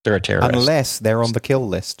 They're a terrorist. Unless they're on the kill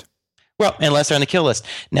list. Well, unless they're on the kill list.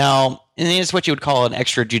 Now, and it's what you would call an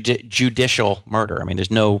extrajudicial murder. I mean,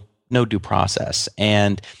 there's no due process.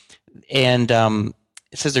 And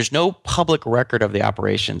it says there's no public record of the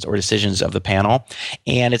operations or decisions of the panel,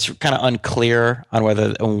 and it's kind of unclear on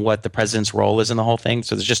what the president's role is in the whole thing.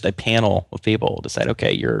 So there's just a panel of people decide,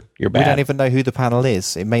 okay, you're bad. We don't even know who the panel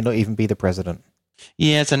is. It may not even be the president.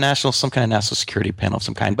 Yeah, it's some kind of national security panel of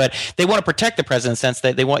some kind. But they want to protect the president in the sense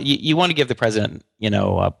that they want you want to give the president,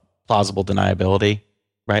 a plausible deniability,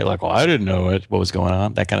 right? Like, well, I didn't know what was going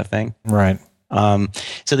on, that kind of thing. Right.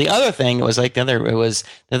 So the other thing was like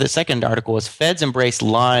the second article was Feds embrace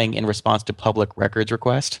lying in response to public records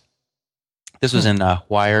request. This was in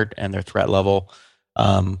Wired and their threat level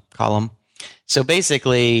column. So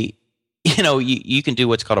basically, you can do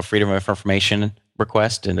what's called a Freedom of Information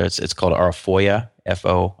request, and it's called a FOIA,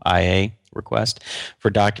 FOIA request for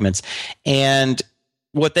documents. And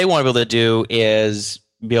what they want to be able to do is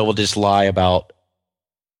be able to just lie about,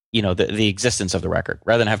 the existence of the record,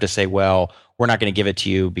 rather than have to say, well, we're not going to give it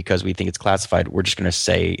to you because we think it's classified. We're just going to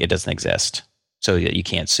say it doesn't exist, so that you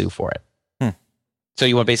can't sue for it. So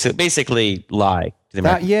you want to basically lie to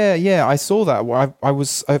the yeah, I saw that.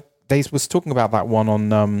 They was talking about that one on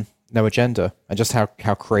No Agenda, and just how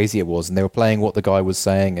crazy it was, and they were playing what the guy was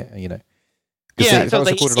saying. Yeah, that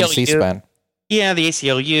was recorded on C-SPAN. Yeah, the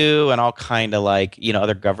ACLU and all kind of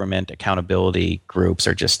other government accountability groups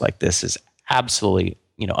are just like, this is absolutely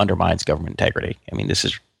undermines government integrity. I mean, this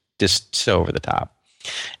is just so over the top.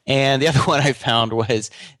 And the other one I found there's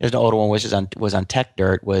an older one, which was on Tech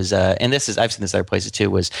Dirt, and I've seen this other places too,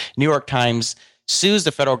 was New York Times sues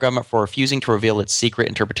the federal government for refusing to reveal its secret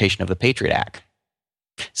interpretation of the Patriot Act.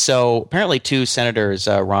 So apparently, two senators,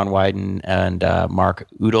 Ron Wyden and Mark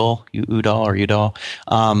Udall,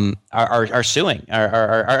 are suing.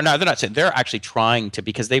 No, they're not suing. They're actually trying to,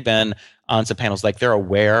 because they've been on some panels. Like, they're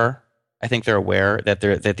aware. I think they're aware that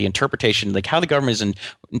the interpretation, like how the government is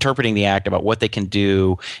interpreting the act about what they can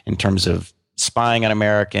do in terms of spying on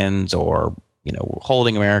Americans or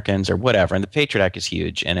holding Americans or whatever. And the Patriot Act is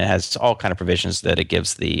huge, and it has all kind of provisions that it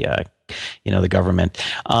gives the the government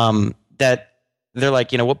that. They're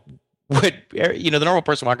like, what the normal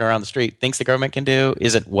person walking around the street thinks the government can do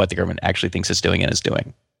isn't what the government actually thinks it's doing and is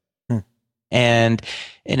doing. And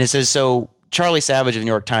it says, so Charlie Savage of the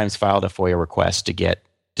New York Times filed a FOIA request to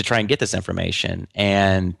try and get this information,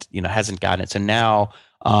 and hasn't gotten it. So now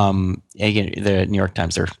again, the New York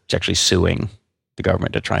Times, they're actually suing the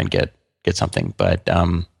government to try and get something. But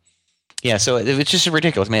so it's just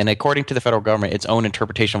ridiculous, man. According to the federal government, its own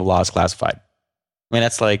interpretation of a law is classified. I mean,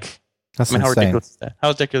 that's like. Insane. How ridiculous is that? How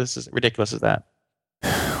ridiculous is that?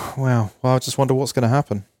 Wow. Well, I just wonder what's going to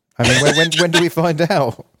happen. I mean, when do we find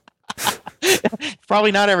out?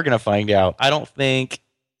 Probably not ever going to find out. I don't think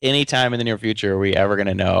any time in the near future are we ever going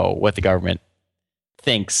to know what the government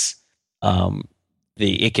thinks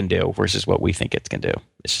it can do versus what we think it can do.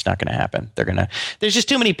 It's just not going to happen. There's just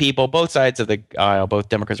too many people, both sides of the aisle, both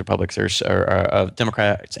Democrats,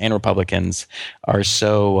 Democrats and Republicans are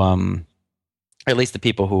so. At least the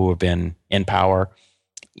people who have been in power,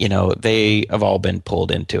 they have all been pulled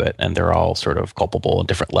into it, and they're all sort of culpable at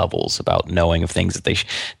different levels about knowing of things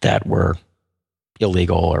that were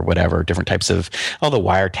illegal or whatever, different types of all the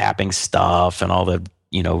wiretapping stuff and all the,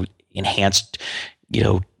 enhanced,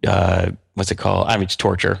 what's it called? I mean, it's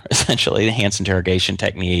torture, essentially, enhanced interrogation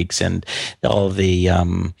techniques and all of the,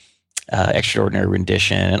 extraordinary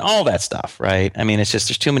rendition and all that stuff, right? I mean, it's just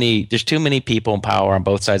there's too many people in power on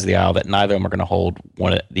both sides of the aisle that neither of them are going to hold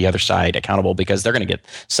the other side accountable, because they're going to get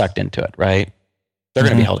sucked into it, right? They're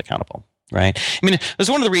going to be held accountable, right? I mean, it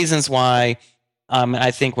was one of the reasons why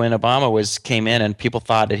I think when Obama came in and people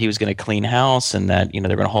thought that he was going to clean house and that they're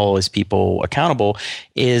going to hold his people accountable,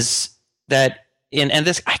 is that and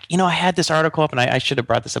this I had this article up, and I should have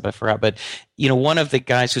brought this up, I forgot, but one of the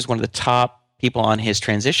guys who's one of the top people on his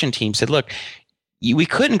transition team said, look, we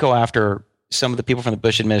couldn't go after some of the people from the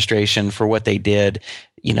Bush administration for what they did,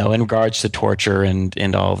 in regards to torture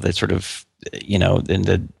and all of the sort of, and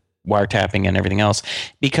the wiretapping and everything else,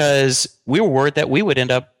 because we were worried that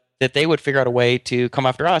that they would figure out a way to come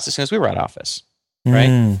after us as soon as we were out of office.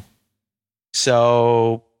 Right.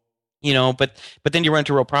 So, but then you run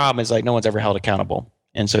into a real problem is like, no one's ever held accountable.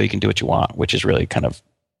 And so you can do what you want, which is really kind of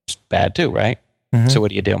bad too. Right. So what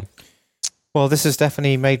do you do? Well, this has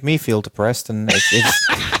definitely made me feel depressed, and it's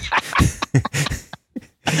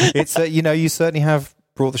you certainly have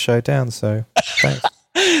brought the show down. So thanks.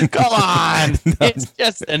 Come on, it's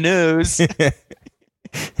just the news.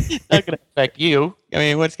 It's not going to affect you. I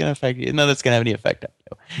mean, what's going to affect you? None that's going to have any effect on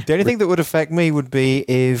you. The only thing that would affect me would be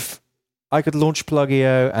if I could launch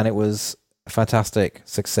Plugio and it was a fantastic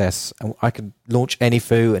success, and I could launch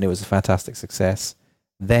AnyFu and it was a fantastic success.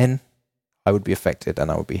 Then I would be affected,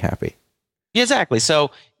 and I would be happy. Yeah, exactly.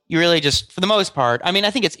 So you really just, for the most part, I mean,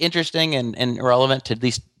 I think it's interesting and relevant to at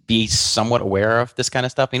least be somewhat aware of this kind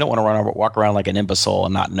of stuff. You don't want to walk around like an imbecile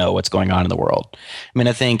and not know what's going on in the world. I mean,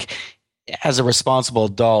 I think as a responsible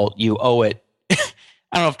adult, you owe it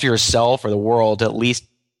I don't know if to yourself or the world, to at least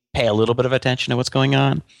pay a little bit of attention to what's going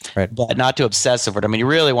on, Right. but not too obsessive. I mean, you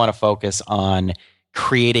really want to focus on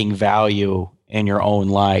creating value in your own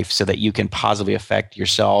life so that you can positively affect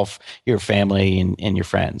yourself, your family, and your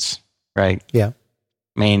friends. Right. Yeah.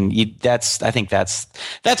 I mean, I think that's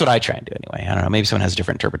what I try and do anyway. I don't know. Maybe someone has a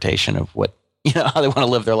different interpretation of what, how they want to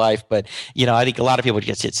live their life. But, I think a lot of people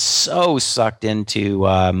just get so sucked into,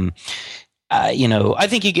 I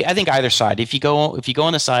think either side. If you go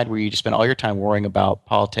on the side where you just spend all your time worrying about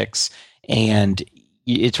politics and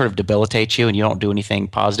it sort of debilitates you and you don't do anything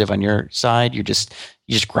positive on your side, you're just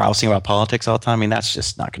grousing about politics all the time. I mean, that's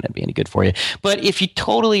just not going to be any good for you. But if you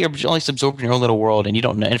totally are only absorbed in your own little world and you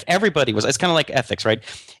don't know, and if everybody was, it's kind of like ethics, right?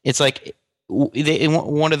 It's like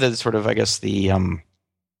one of the sort of, I guess, the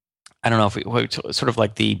I don't know if sort of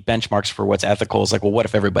like the benchmarks for what's ethical is like, well, what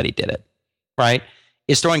if everybody did it, right?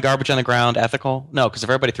 Is throwing garbage on the ground ethical? No, because if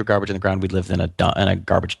everybody threw garbage on the ground, we'd live in a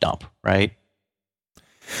garbage dump, right?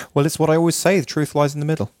 Well, it's what I always say: the truth lies in the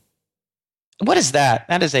middle. What is that?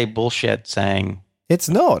 That is a bullshit saying. It's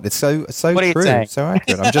not. It's so what are you true, saying? so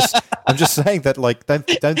accurate. I'm just saying that, like, don't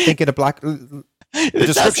think in a black. The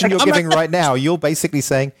description you're giving right now, you're basically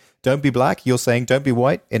saying, don't be black. You're saying, don't be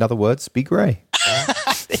white. In other words, be gray.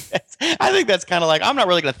 I think that's kind of like, I'm not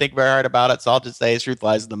really going to think very hard about it, so I'll just say truth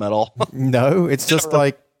lies in the middle. No, it's just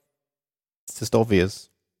like, it's just obvious.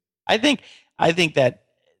 I think that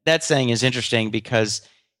saying is interesting because,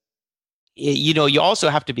 you also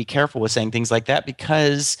have to be careful with saying things like that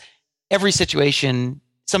because every situation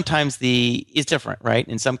sometimes is different, right?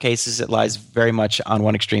 In some cases, it lies very much on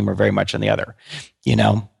one extreme or very much on the other. I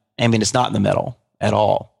mean, it's not in the middle at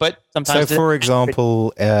all. But sometimes, so for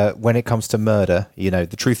example, when it comes to murder,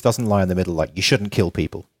 the truth doesn't lie in the middle. Like, you shouldn't kill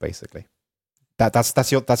people, basically.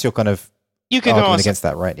 That's your kind of you can argument go against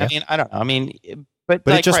that, right? Yeah. I mean, I don't know. I mean, but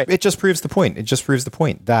like, it just proves the point. It just proves the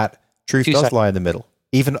point that truth does lie in the middle,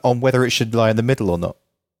 even on whether it should lie in the middle or not.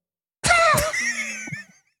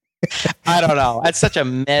 I don't know. That's such a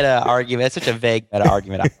meta argument. It's such a vague meta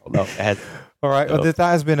argument. I don't know. All right. Well, that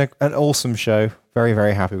has been an awesome show. Very,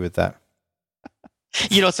 very happy with that.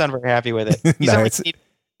 You don't sound very happy with it. You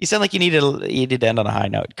sound like you need to end on a high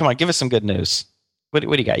note. Come on, give us some good news. What do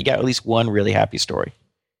you got? You got at least one really happy story.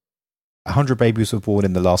 100 babies were born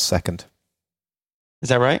in the last second. Is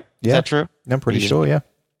that right? Yeah. Is that true? I'm pretty sure, yeah.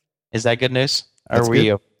 Is that good news? That's Are we?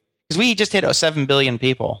 Because we just hit 7 billion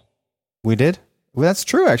people. We did? Well, that's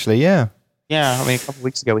true, actually, yeah. Yeah, I mean, a couple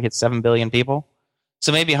weeks ago we hit 7 billion people.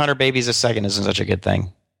 So maybe 100 babies a second isn't such a good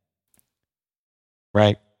thing.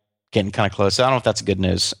 Right? Getting kind of close. I don't know if that's good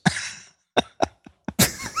news.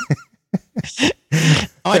 Am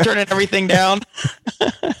I turning everything down?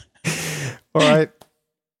 All right.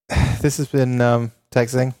 This has been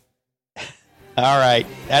Texting. All right.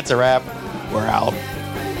 That's a wrap. We're out.